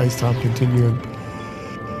the space-time continuum.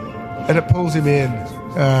 And it pulls him in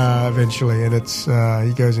eventually, and it's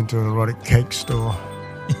he goes into an erotic cake store.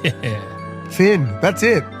 Yeah. Finn, that's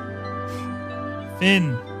it.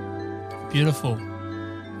 Finn. Beautiful.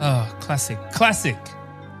 Oh, classic.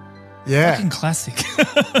 Yeah. Fucking classic.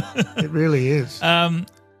 It really is.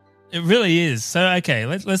 It really is. So okay,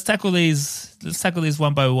 let's tackle these. Let's tackle these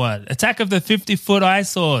one by one. Attack of the 50-foot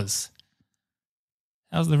eyesores.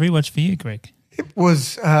 How's the rewatch for you, Greg? It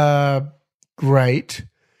was great.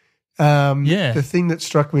 The thing that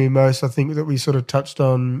struck me most, I think that we sort of touched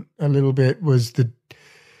on a little bit, was the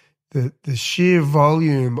sheer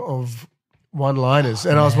volume of one-liners.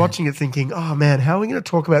 And I was watching it thinking, oh, man, how are we going to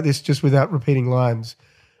talk about this just without repeating lines?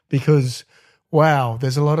 Because, wow,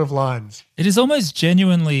 there's a lot of lines. It is almost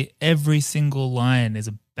genuinely every single line is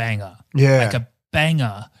a banger. Yeah. Like a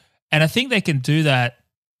banger. And I think they can do that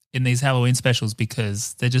in these Halloween specials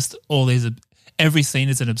because they're just all these – every scene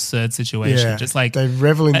is an absurd situation. Yeah, just like they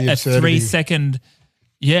revel in the absurdity. 3 second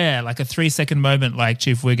 – like a 3 second moment like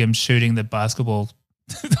Chief Wiggum shooting the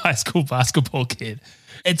high school basketball kid.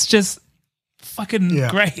 It's just – fucking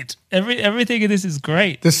great. Everything in this is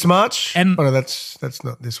great. The Smarch, and that's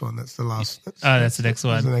not this one. That's the last. That's the next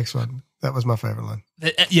one. That's the next one. That was my favorite line.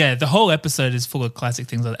 The whole episode is full of classic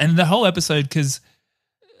things like that. And the whole episode, because,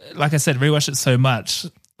 like I said, rewatched it so much.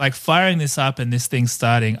 Like firing this up and this thing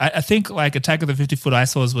starting. I think like Attack of the 50-Foot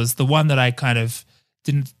Eyesores was the one that I kind of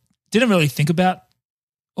didn't really think about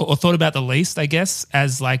or thought about the least, I guess,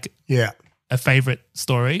 as like a favorite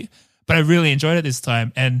story. But I really enjoyed it this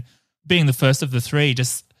time. And being the first of the three,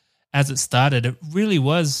 just as it started, it really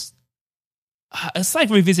was, it's like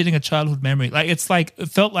revisiting a childhood memory. Like it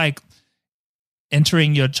felt like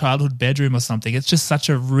entering your childhood bedroom or something. It's just such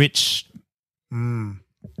a rich,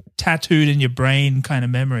 tattooed in your brain kind of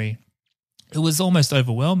memory. It was almost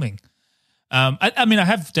overwhelming. I mean, I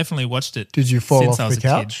have definitely watched it. Did you fall since off I was the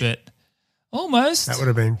a couch? Kid, but almost. That would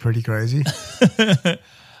have been pretty crazy.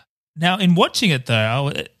 Now, in watching it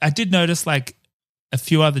though, I did notice like a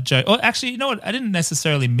few other jokes. Oh, actually, you know what? I didn't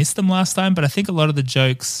necessarily miss them last time, but I think a lot of the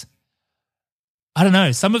jokes, I don't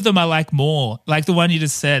know, some of them I like more. Like the one you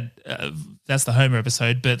just said, that's the Homer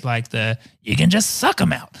episode, but like you can just suck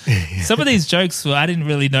them out. Some of these jokes, I didn't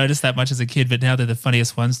really notice that much as a kid, but now they're the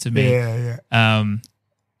funniest ones to me. Yeah.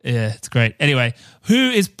 Yeah, it's great. Anyway, who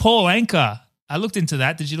is Paul Anka? I looked into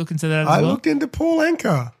that. Did you look into that as well? I looked into Paul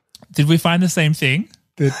Anka. Did we find the same thing?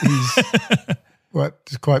 That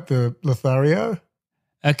he's, quite the Lothario?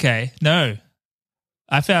 Okay, no.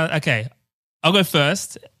 Okay, I'll go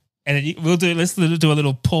first, and then let's do a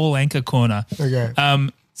little Paul Anka corner. Okay.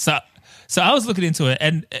 So I was looking into it,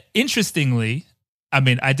 and interestingly, I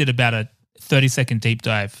mean, I did about a 30-second deep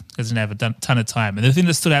dive because I didn't have a ton of time, and the thing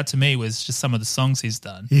that stood out to me was just some of the songs he's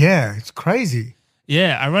done. Yeah, it's crazy.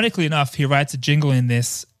 Yeah, ironically enough, he writes a jingle in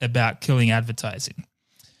this about killing advertising.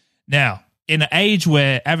 Now, in an age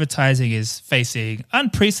where advertising is facing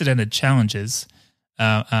unprecedented challenges.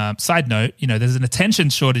 Side note, there's an attention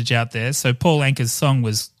shortage out there. So Paul Anka's song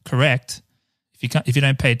was correct. If you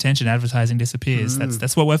don't pay attention, advertising disappears.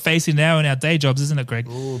 That's what we're facing now in our day jobs, isn't it, Greg?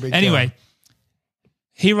 Ooh, big anyway, time.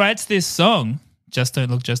 He writes this song, Just Don't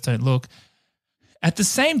Look, Just Don't Look. At the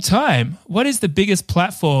same time, what is the biggest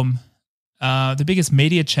platform, the biggest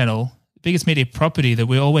media channel, the biggest media property that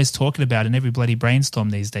we're always talking about in every bloody brainstorm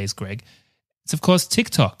these days, Greg? It's, of course,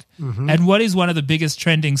 TikTok. Mm-hmm. And what is one of the biggest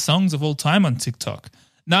trending songs of all time on TikTok?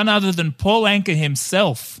 None other than Paul Anka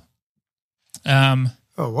himself.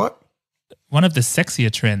 What? One of the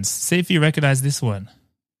sexier trends. See if you recognize this one.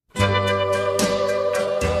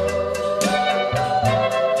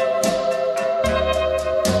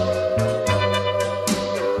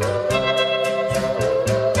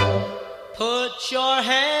 Put your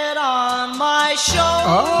head on my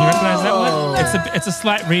shoulder. You recognize that one? It's a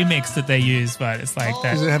slight remix that they use, but it's like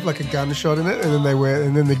that. Does it have like a gunshot in it, and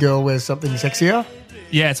then the girl wears something sexier?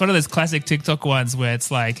 Yeah, it's one of those classic TikTok ones where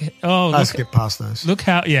it's like, I skip past those. Look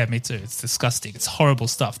how, me too. It's disgusting. It's horrible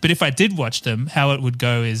stuff. But if I did watch them, how it would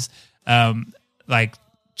go is like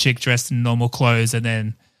chick dressed in normal clothes and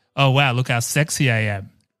then, oh wow, look how sexy I am.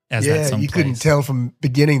 As that song you plays. couldn't tell from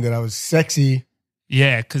beginning that I was sexy.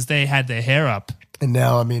 Yeah, because they had their hair up. And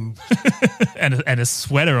now I'm in. and a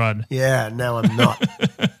sweater on. Yeah, now I'm not.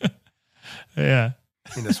 Yeah.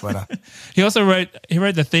 In a sweater. He also wrote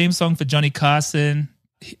the theme song for Johnny Carson.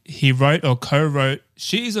 He wrote or co-wrote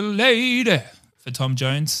She's a Lady for Tom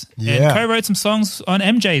Jones. Yeah. And co-wrote some songs on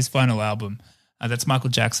MJ's final album. That's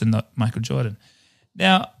Michael Jackson, not Michael Jordan.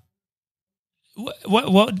 Now,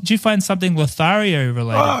 what did you find something Lothario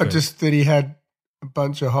related? Oh, just that he had a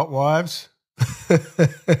bunch of hot wives.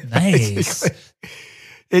 Nice.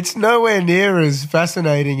 It's nowhere near as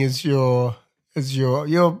fascinating as your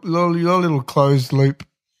little closed loop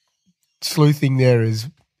sleuthing there is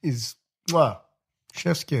wow,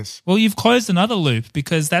 chef's kiss. Well, you've closed another loop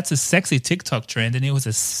because that's a sexy TikTok trend, and he was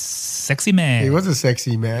a sexy man. He was a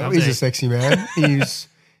sexy man. He's a sexy man.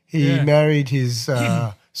 He married his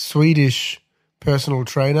Swedish personal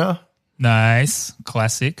trainer. Nice,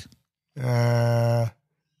 classic. Anna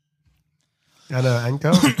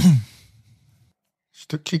Anka.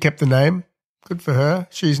 She kept the name. Good for her.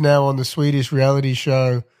 She's now on the Swedish reality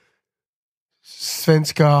show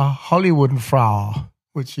Svenska Hollywoodfrau,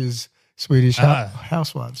 which is Swedish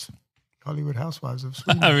housewives. Hollywood Housewives of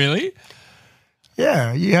Sweden. Oh, really?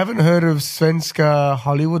 Yeah. You haven't heard of Svenska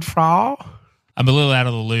Hollywoodfrau? I'm a little out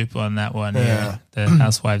of the loop on that one. Yeah. The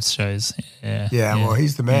housewives shows. Yeah. Yeah, well,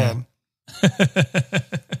 he's the man.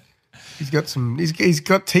 He's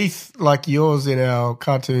got teeth like yours in our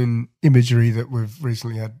cartoon imagery that we've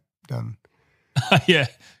recently had done. Yeah.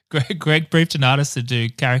 Greg briefed an artist to do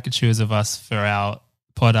caricatures of us for our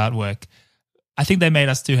pod artwork. I think they made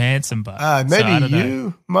us too handsome, but maybe so I don't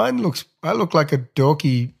you. know. I look like a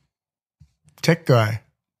dorky tech guy,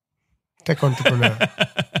 tech entrepreneur.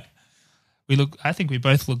 I think we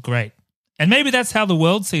both look great. And maybe that's how the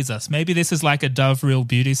world sees us. Maybe this is like a Dove Real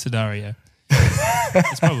Beauty scenario.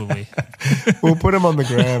 It's probably. We'll put them on the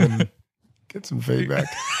gram and get some feedback.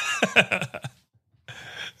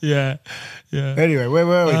 Yeah. Anyway, where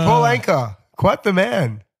were we? Paul Anka, quite the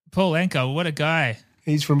man. Paul Anka, what a guy.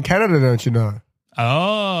 He's from Canada, don't you know?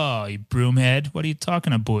 Oh, you broomhead. What are you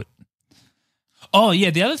talking about? Oh, yeah,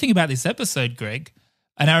 the other thing about this episode, Greg,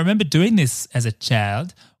 and I remember doing this as a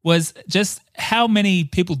child, was just how many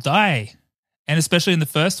people die, and especially in the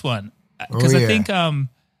first one. Because I think, I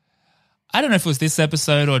don't know if it was this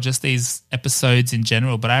episode or just these episodes in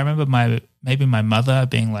general, but I remember my mother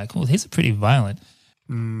being like, oh, these are pretty violent.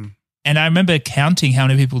 Mm. And I remember counting how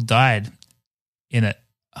many people died in it.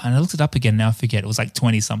 And I looked it up again, now I forget. It was like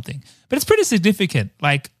 20-something. But it's pretty significant,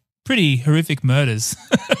 like pretty horrific murders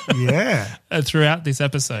Yeah. throughout this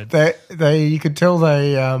episode. You could tell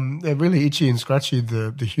they're really itchy and scratchy,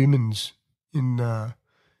 the humans in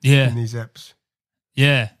these eps.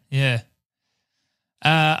 Yeah.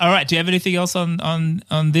 All right, do you have anything else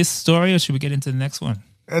on this story, or should we get into the next one?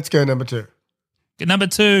 Let's go number 2. Number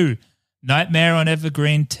 2, Nightmare on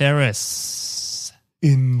Evergreen Terrace.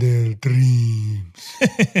 In their dreams.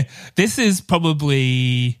 This is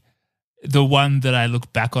probably the one that I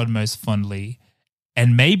look back on most fondly.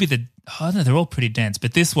 And maybe no, they're all pretty dense,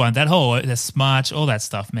 but this one, the smarch, all that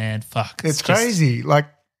stuff, man, fuck. It's crazy.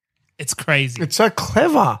 It's crazy. It's so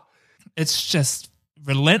clever. It's just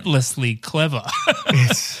relentlessly clever.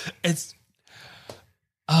 It's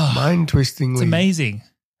mind-twistingly. It's amazing.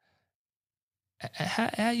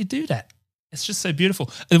 How you do that? It's just so beautiful.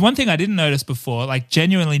 The one thing I didn't notice before, like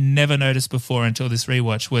genuinely never noticed before until this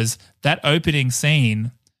rewatch, was that opening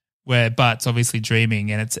scene where Bart's obviously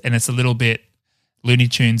dreaming, and it's a little bit Looney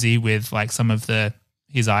Tunesy with like some of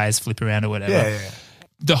his eyes flip around or whatever. Yeah.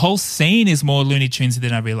 The whole scene is more Looney Tunesy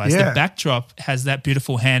than I realized. Yeah. The backdrop has that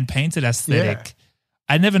beautiful hand painted aesthetic. Yeah.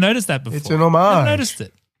 I never noticed that before. It's an homage. Never noticed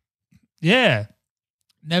it. Yeah.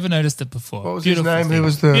 Never noticed it before. What was beautiful his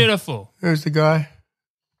name? Thing. Beautiful. Who was the guy?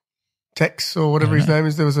 Tex or whatever his name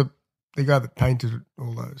is. There was the guy that painted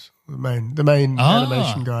all those. The main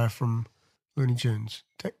animation guy from Looney Tunes.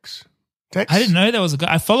 Tex. I didn't know there was a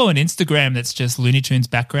guy. I follow an Instagram that's just Looney Tunes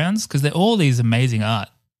backgrounds because they're all these amazing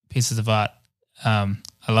pieces of art. I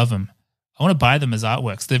love them. I want to buy them as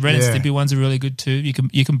artworks. The Ren and Stimpy ones are really good too.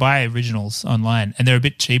 You can buy originals online, and they're a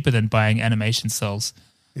bit cheaper than buying animation cells.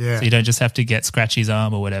 Yeah. So you don't just have to get Scratchy's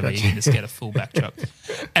arm or whatever. You can just get a full backdrop.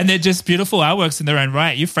 And they're just beautiful artworks in their own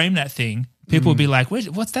right. You frame that thing, people will be like,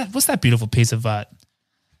 what's that? What's that beautiful piece of art?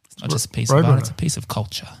 It's not just a piece of art, it's a piece of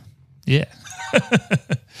culture. Yeah.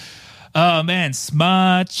 Oh, man,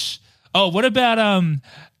 Smudge. Oh, what about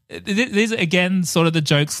these are, again, sort of the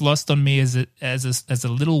jokes lost on me as a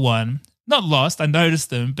little one. Not lost, I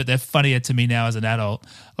noticed them, but they're funnier to me now as an adult.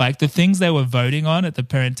 Like the things they were voting on at the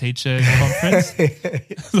parent-teacher conference,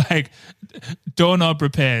 like doorknob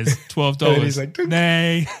repairs, $12. Like,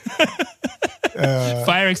 nay.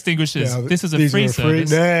 Fire extinguishers, this is a free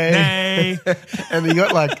service. Nay. Nay. And you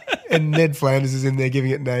got and Ned Flanders is in there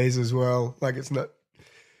giving it nays as well. Like it's not,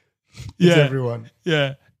 it's everyone.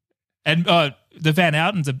 Yeah. And the Van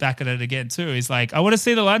Outens are back at it again too. He's like, I want to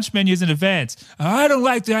see the lunch menus in advance. I don't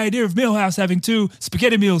like the idea of Millhouse having 2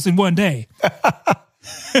 spaghetti meals in one day.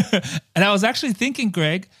 And I was actually thinking,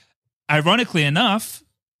 Greg, ironically enough,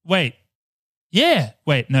 no,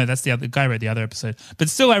 that's the other guy wrote the other episode. But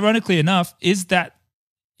still, ironically enough, is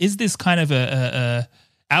this kind of a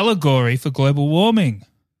allegory for global warming?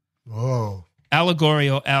 Whoa. Allegory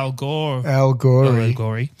or Al Gore?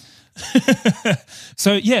 Allegory.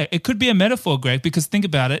 So, yeah, it could be a metaphor, Greg, because think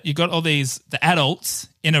about it. You got all the adults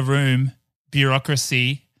in a room,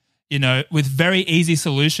 bureaucracy, with very easy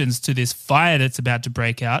solutions to this fire that's about to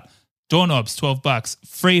break out. Doorknobs, $12,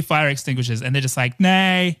 free fire extinguishers. And they're just like,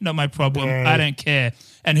 nay, not my problem. Nay. I don't care.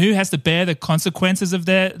 And who has to bear the consequences of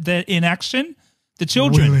their inaction? The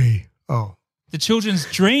children. Willy. Oh. The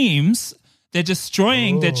children's dreams They're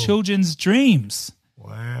destroying their children's dreams.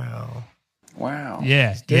 Wow.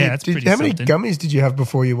 Yeah, that's pretty How many something. gummies did you have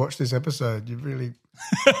before you watched this episode? You're really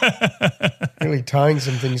tying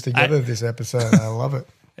some things together this episode. I love it.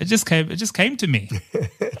 It just came to me.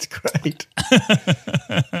 It's great.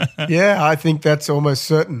 Yeah, I think that's almost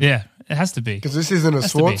certain. Yeah, it has to be. Because this isn't a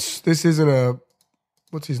Swartz. This isn't a,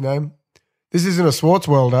 what's his name? This isn't a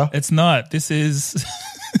Swartzwelder. It's not. This is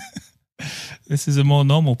this is a more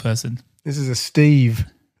normal person. This is a Steve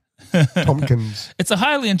Tompkins. It's a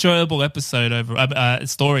highly enjoyable episode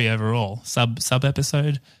story overall. Sub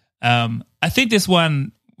episode. I think this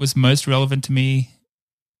one was most relevant to me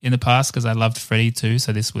in the past because I loved Freddy too.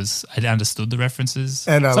 So I understood the references.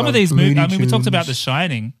 And some of these movies. I mean, we talked about Tunes. The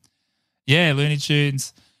Shining. Yeah, Looney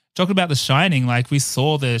Tunes. Talking about The Shining, like we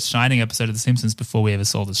saw the Shining episode of The Simpsons before we ever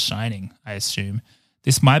saw The Shining, I assume.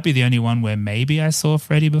 This might be the only one where maybe I saw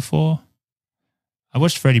Freddy before. I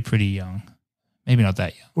watched Freddy pretty young. Maybe not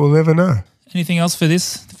that young. We'll never know. Anything else for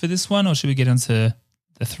this one, or should we get into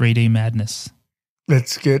the 3D madness?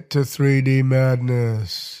 Let's get to 3D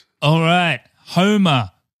madness. All right.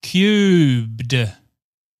 Homer cubed.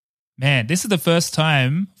 Man, this is the first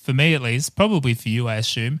time, for me at least, probably for you, I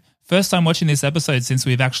assume, first time watching this episode since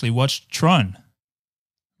we've actually watched Tron.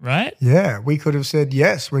 Right? Yeah, we could have said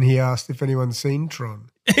yes when he asked if anyone's seen Tron.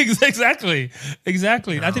 Exactly.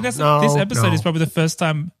 No, I think this no. episode is probably the first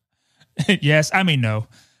time. Yes, I mean, no.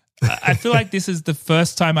 I feel like this is the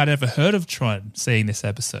first time I'd ever heard of Tron seeing this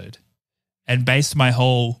episode and based my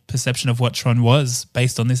whole perception of what Tron was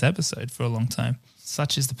based on this episode for a long time.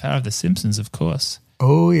 Such is the power of The Simpsons, of course.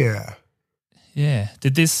 Oh, yeah. Yeah.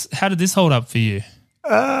 How did this hold up for you?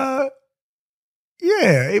 Yeah,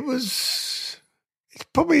 it's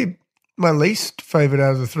probably my least favorite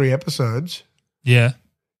out of the 3 episodes. Yeah.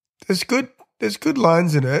 There's good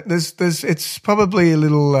lines in it. It's probably a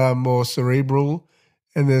little more cerebral,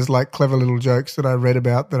 and there's like clever little jokes that I read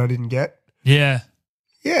about that I didn't get. Yeah.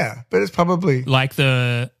 Yeah, but it's probably like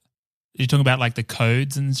you're talking about like the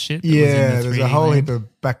codes and shit. Yeah, there's a whole heap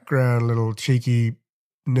of background little cheeky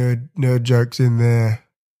nerd jokes in there.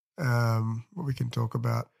 What we can talk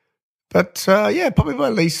about. But yeah, probably my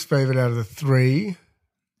least favorite out of the 3.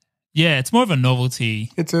 Yeah, it's more of a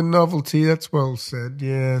novelty. It's a novelty. That's well said.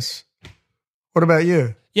 Yes. What about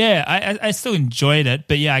you? Yeah, I still enjoyed it,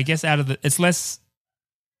 but yeah, I guess it's less.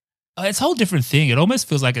 It's a whole different thing. It almost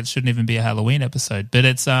feels like it shouldn't even be a Halloween episode, but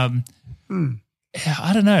it's yeah,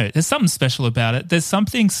 I don't know. There's something special about it. There's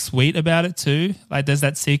something sweet about it too. Like there's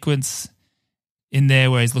that sequence in there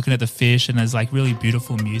where he's looking at the fish and there's like really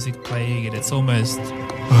beautiful music playing, and it's almost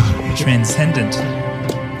transcendent.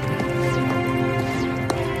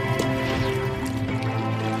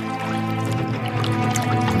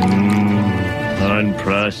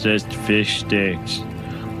 Unprocessed fish sticks.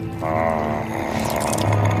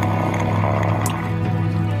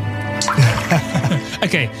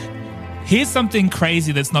 Okay, here's something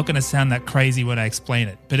crazy that's not going to sound that crazy when I explain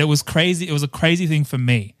it, but it was crazy. It was a crazy thing for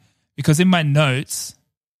me because in my notes,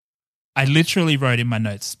 I literally wrote in my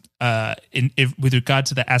notes with regard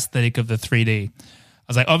to the aesthetic of the 3D. I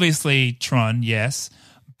was like, obviously Tron, yes,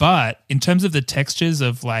 but in terms of the textures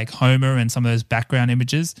of like Homer and some of those background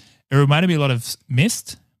images, it reminded me a lot of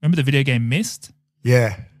Myst. Remember the video game Myst?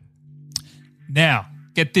 Yeah. Now,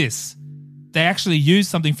 get this. They actually used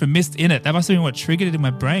something from Myst in it. That must have been what triggered it in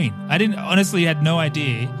my brain. I honestly had no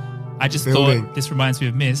idea. I just thought this reminds me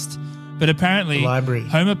of Myst. But apparently,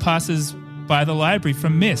 Homer passes by the library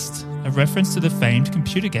from Myst, a reference to the famed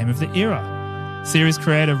computer game of the era. Series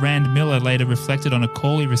creator Rand Miller later reflected on a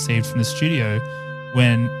call he received from the studio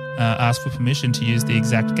when asked for permission to use the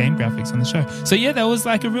exact game graphics on the show. So yeah, that was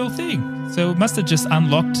like a real thing. So it must have just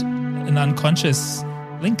unlocked an unconscious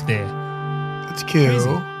link there. That's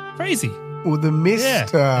cool. Crazy. Well, the Myst.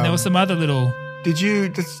 Yeah. And there was some other little. Did you?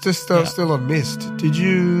 Just still on Myst. Were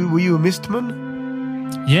you a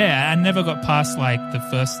Mystman? Yeah, I never got past like the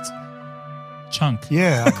first chunk.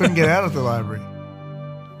 Yeah, I couldn't get out of the library.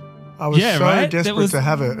 I was desperate to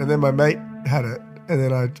have it, and then my mate had it, and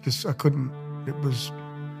then I couldn't.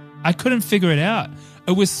 I couldn't figure it out.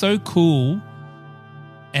 It was so cool,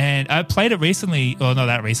 and I played it recently. Well, not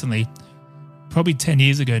that recently, probably 10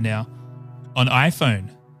 years ago now, on iPhone.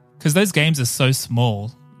 Because those games are so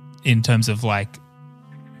small in terms of like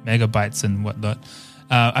megabytes and whatnot.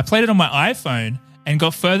 I played it on my iPhone and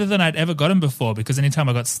got further than I'd ever gotten before because anytime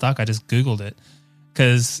I got stuck, I just Googled it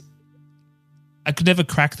because I could never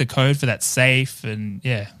crack the code for that safe and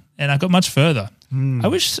I got much further. I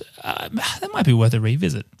wish that might be worth a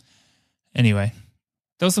revisit. Anyway,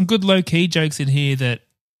 there were some good low-key jokes in here that,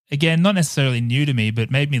 again, not necessarily new to me,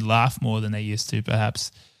 but made me laugh more than they used to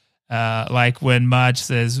perhaps. Like when Marge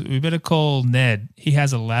says, "We better call Ned. He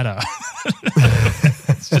has a ladder."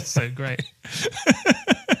 It's just so great.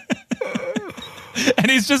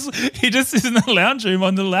 And he just is in the lounge room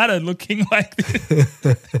on the ladder looking like this.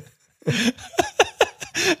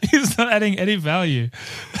 He's not adding any value.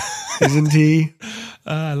 Isn't he?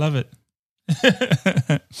 I love it.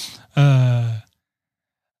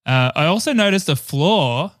 I also noticed a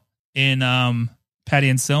flaw in Patty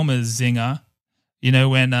and Selma's zinger. You know,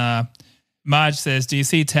 when Marge says, "Do you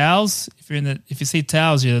see towels? If you see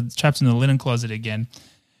towels, you're trapped in the linen closet again."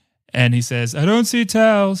 And he says, "I don't see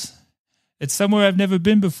towels. It's somewhere I've never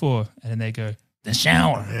been before." And then they go, "The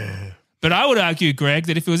shower." Yeah. But I would argue, Greg,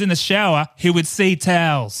 that if he was in the shower, he would see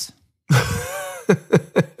towels.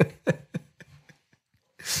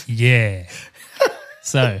 Yeah.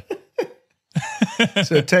 So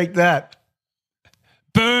take that.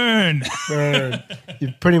 Burn.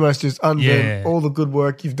 You've pretty much just undone all the good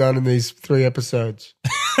work you've done in these 3 episodes.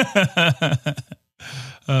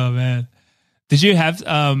 Oh, man. Did you have,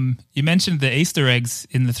 you mentioned the Easter eggs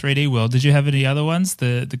in the 3D world. Did you have any other ones?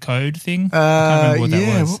 The code thing? I can't remember what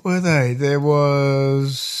that was. What were they? There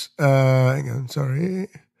was, hang on, sorry.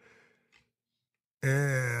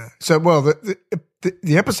 Yeah. So, well,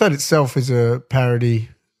 the episode itself is a parody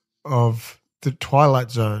of the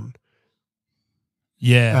Twilight Zone.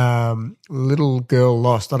 Yeah. Little Girl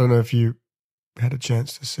Lost. I don't know if you had a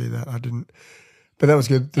chance to see that. I didn't. But that was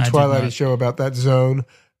good. The Twilight show about that zone.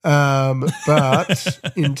 But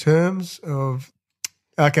in terms of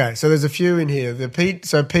okay, so there's a few in here. They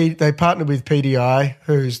partnered with PDI,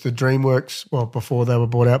 who's the DreamWorks, well, before they were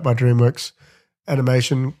bought out by DreamWorks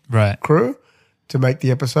animation crew to make the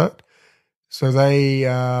episode. So they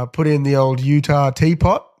put in the old Utah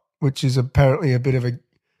teapot, which is apparently a bit of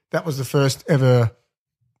that was the first ever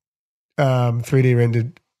 3D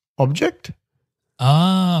rendered object.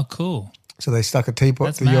 Oh, cool. So they stuck a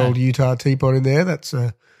teapot, old Utah teapot in there. It's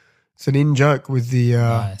an in-joke with the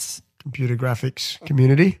computer graphics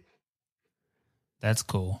community. That's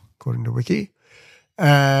cool. According to Wiki.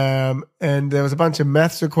 And there was a bunch of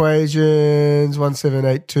maths equations,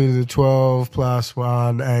 1782 to the 12 plus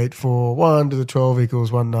 1841 to the 12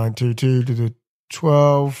 equals 1922 to the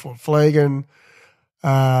 12 for Flagon.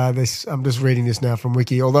 I'm just reading this now from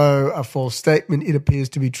Wiki. Although a false statement, it appears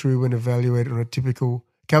to be true when evaluated on a typical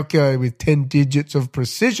calculator with 10 digits of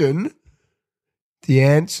precision. The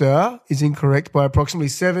answer is incorrect by approximately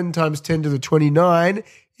 7 times 10 to the 29.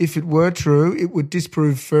 If it were true, it would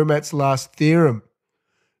disprove Fermat's last theorem,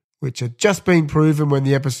 which had just been proven when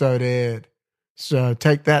the episode aired. So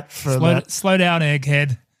take that, Fermat. Slow down,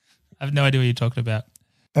 egghead. I have no idea what you're talking about.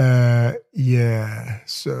 Yeah,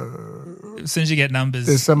 so as soon as you get numbers,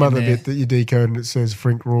 there's some other bit that you decode and it says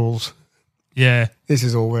Frink rules. Yeah. This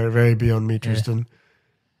is all very beyond me, Tristan.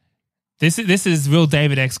 This is real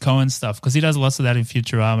David X. Cohen stuff because he does lots of that in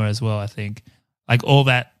Futurama as well, I think. Like all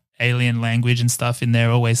that alien language and stuff in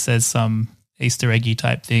there always says some Easter eggy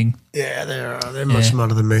type thing. Yeah, they're much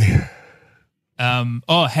smarter than me.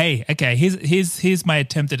 Oh, hey, okay, here's my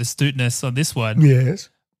attempt at astuteness on this one. Yes.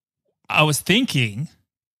 I was thinking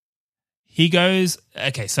he goes,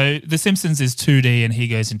 okay, so The Simpsons is 2D and he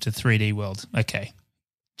goes into 3D world. Okay,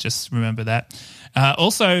 just remember that.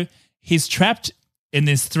 Also, he's trapped in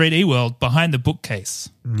this 3D world behind the bookcase.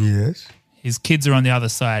 Yes. His kids are on the other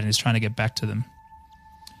side and he's trying to get back to them.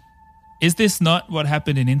 Is this not what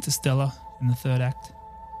happened in Interstellar in the 3rd act?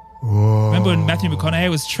 Whoa. Remember when Matthew McConaughey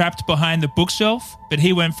was trapped behind the bookshelf, but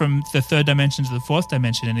he went from the 3rd dimension to the 4th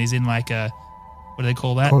dimension and he's in like a, what do they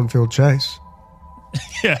call that? Cornfield Chase.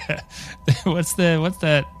 Yeah. What's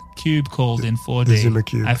that cube called in 4D? The Zimmer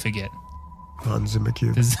cube. I forget. Zimmer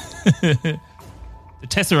cube. The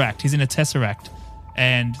Tesseract. He's in a Tesseract.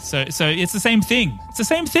 And so it's the same thing. It's the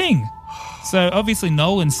same thing. So obviously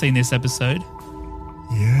Nolan's seen this episode.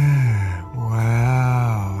 Yeah.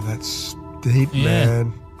 Wow. That's deep,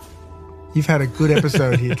 man. You've had a good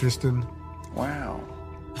episode here, Tristan. Wow.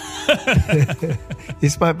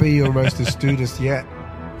 This might be your most astutest yet.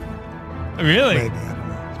 Really? Maybe. I don't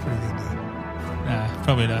know. It's pretty good, though. Nah,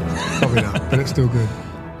 probably not. Probably not, but it's still good.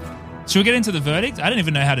 Should we get into the verdict? I don't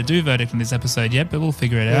even know how to do verdict in this episode yet, but we'll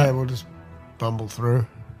figure it out. Yeah, we'll just bumble through.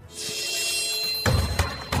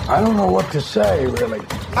 I don't know what to say, really.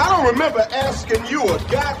 I don't remember asking you a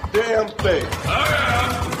goddamn thing. I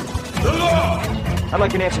am the law. I'd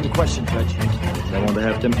like an answer to the question, Judge. I want to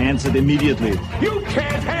have them answered immediately. You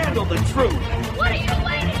can't handle the truth. What are you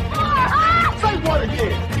waiting for, huh? Say what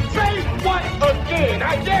again? Say what again?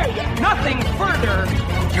 I dare you. Nothing further.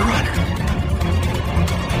 Your Honor.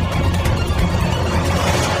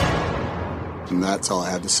 And that's all I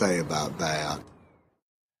have to say about that.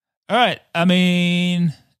 All right. I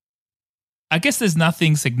mean, I guess there's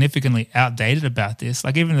nothing significantly outdated about this.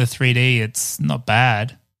 Like even the 3D, it's not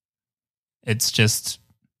bad. It's just,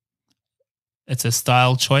 it's a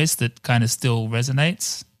style choice that kind of still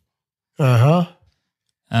resonates. Uh-huh.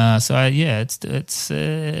 It's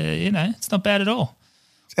not bad at all.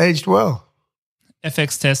 It's aged well.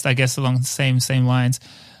 FX test, I guess, along the same lines.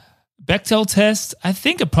 Bechdel test, I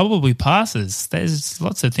think it probably passes. There's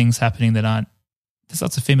lots of things happening that aren't. There's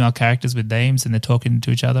lots of female characters with names and they're talking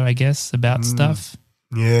to each other, I guess, about stuff.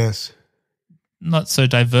 Yes. Not so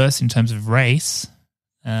diverse in terms of race.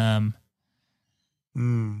 No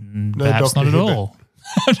Perhaps Dr. not at Hibbert. all.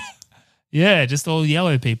 Yeah, just all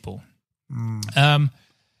yellow people.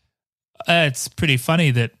 It's pretty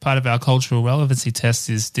funny that part of our cultural relevancy test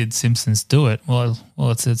is, did Simpsons do it? Well,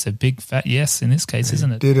 it's a big fat yes in this case,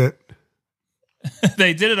 isn't it? Did it.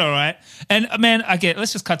 They did it all right. And man,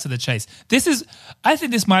 let's just cut to the chase. I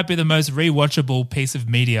think this might be the most rewatchable piece of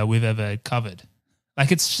media we've ever covered.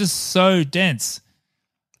 Like it's just so dense.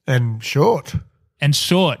 And short.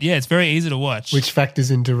 Yeah, it's very easy to watch. Which factors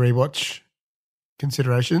into rewatch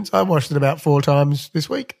considerations. I watched it about 4 times this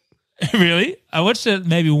week. Really? I watched it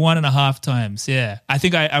maybe 1.5 times, yeah. I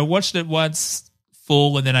think I watched it once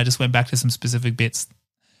full and then I just went back to some specific bits.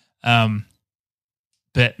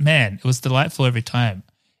 But man, it was delightful every time.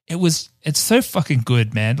 It's so fucking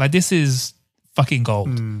good, man. Like this is fucking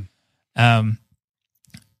gold. And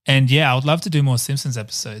yeah, I would love to do more Simpsons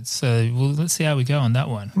episodes. So let's see how we go on that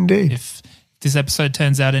one. Indeed. If this episode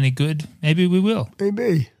turns out any good, maybe we will.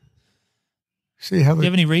 Maybe. See how Do you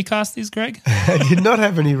have any recasties, Greg? I did not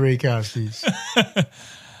have any recasties.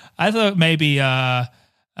 I thought maybe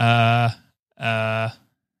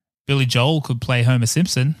Billy Joel could play Homer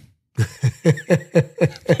Simpson.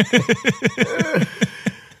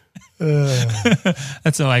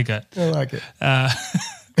 That's all I got. I like it.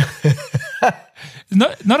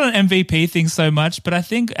 Not an MVP thing so much, but I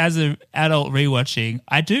think as an adult rewatching,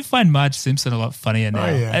 I do find Marge Simpson a lot funnier now.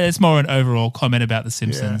 Oh, yeah. It's more an overall comment about The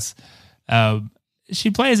Simpsons. She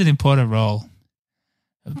plays an important role.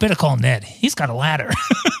 Better call Ned. He's got a ladder.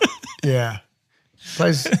 Yeah.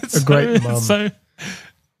 Plays a great mum.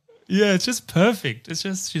 Yeah, it's just perfect. It's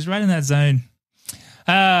just, she's right in that zone.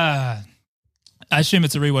 I assume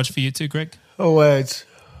it's a rewatch for you too, Greg? Always.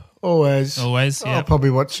 Always, yeah. I'll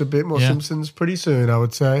probably watch a bit more Simpsons pretty soon, I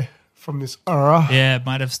would say, from this era. Yeah, it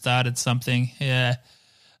might have started something. Yeah.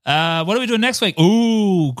 What are we doing next week?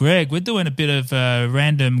 Ooh, Greg, we're doing a bit of a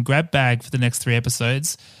random grab bag for the next 3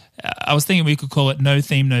 episodes. I was thinking we could call it No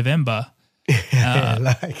Theme November.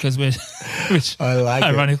 Because which I like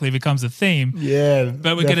ironically becomes a theme. Yeah,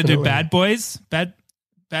 but we're going to do Bad Boys. Bad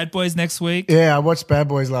Boys next week. Yeah, I watched Bad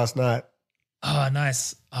Boys last night. Oh,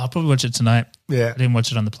 nice. I'll probably watch it tonight. Yeah. I didn't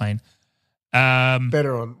watch it on the plane.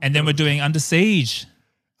 Better on. And then we're doing Under Siege.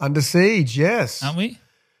 Under Siege, yes. Aren't we?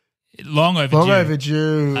 Long overdue. Long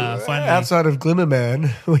overdue. Finally. Outside of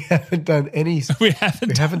Glimmerman, we haven't done any. We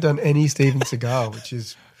haven't done any Steven Seagal, which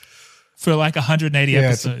is for like 180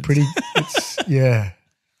 episodes. Yeah.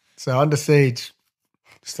 So Under Siege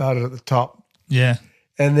started at the top. Yeah.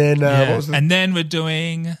 And then and then we're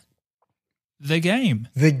doing The Game.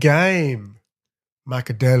 The Game.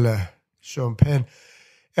 Macadella, Sean Penn.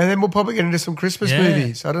 And then we'll probably get into some Christmas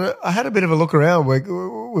movies. I don't know. I had a bit of a look around.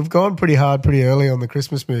 We've gone pretty hard pretty early on the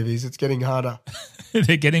Christmas movies. It's getting harder.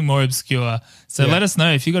 They're getting more obscure. So let us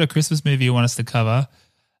know if you got a Christmas movie you want us to cover.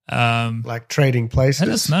 Like Trading Places. Let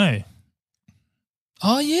us know.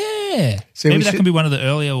 Oh, yeah. See, maybe that can be one of the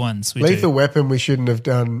earlier ones. Lethal Weapon we shouldn't have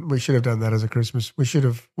done. We should have done that as a Christmas. We should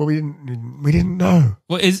have. Well, we didn't know.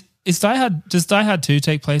 Well, does Die Hard 2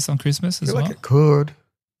 take place on Christmas as well? I feel like it could.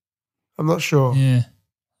 I'm not sure. Yeah.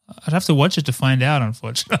 I'd have to watch it to find out,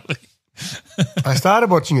 unfortunately. I started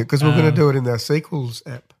watching it because we're going to do it in our sequels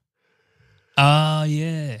app. Oh,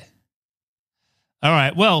 yeah. All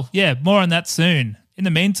right. Well, yeah, more on that soon. In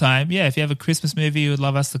the meantime, if you have a Christmas movie you would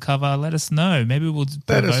love us to cover, let us know. Maybe we'll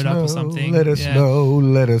put a vote up or something. Let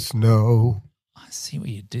us know. I see what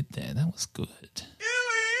you did there. That was good.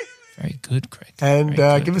 Very good, Craig. And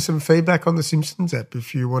give us some feedback on the Simpsons app.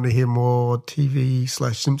 If you want to hear more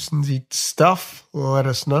TV/Simpsons-y stuff, let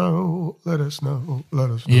us know.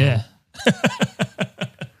 Yeah.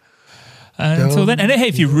 Until then, and hey,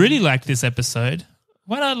 if you really liked this episode,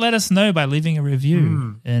 why not let us know by leaving a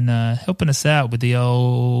review and helping us out with the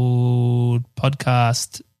old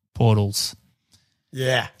podcast portals.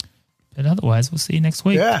 Yeah. But otherwise, we'll see you next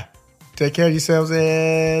week. Yeah. Take care of yourselves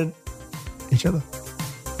and each other.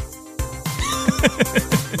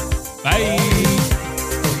 Bye.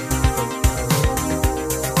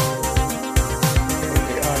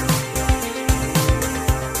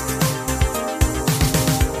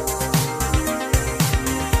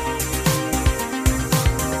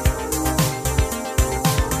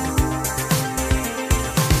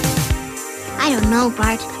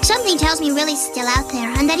 Something tells me Willy's still out there,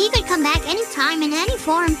 and that he could come back any time in any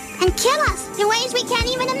form and kill us in ways we can't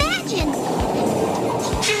even imagine.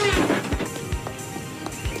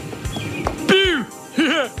 Pew!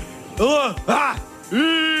 Hello?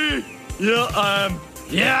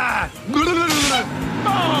 Yeah.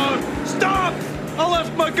 Oh, stop! I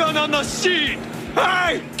left my gun on the seat.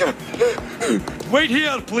 Hey! Wait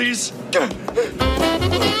here, please.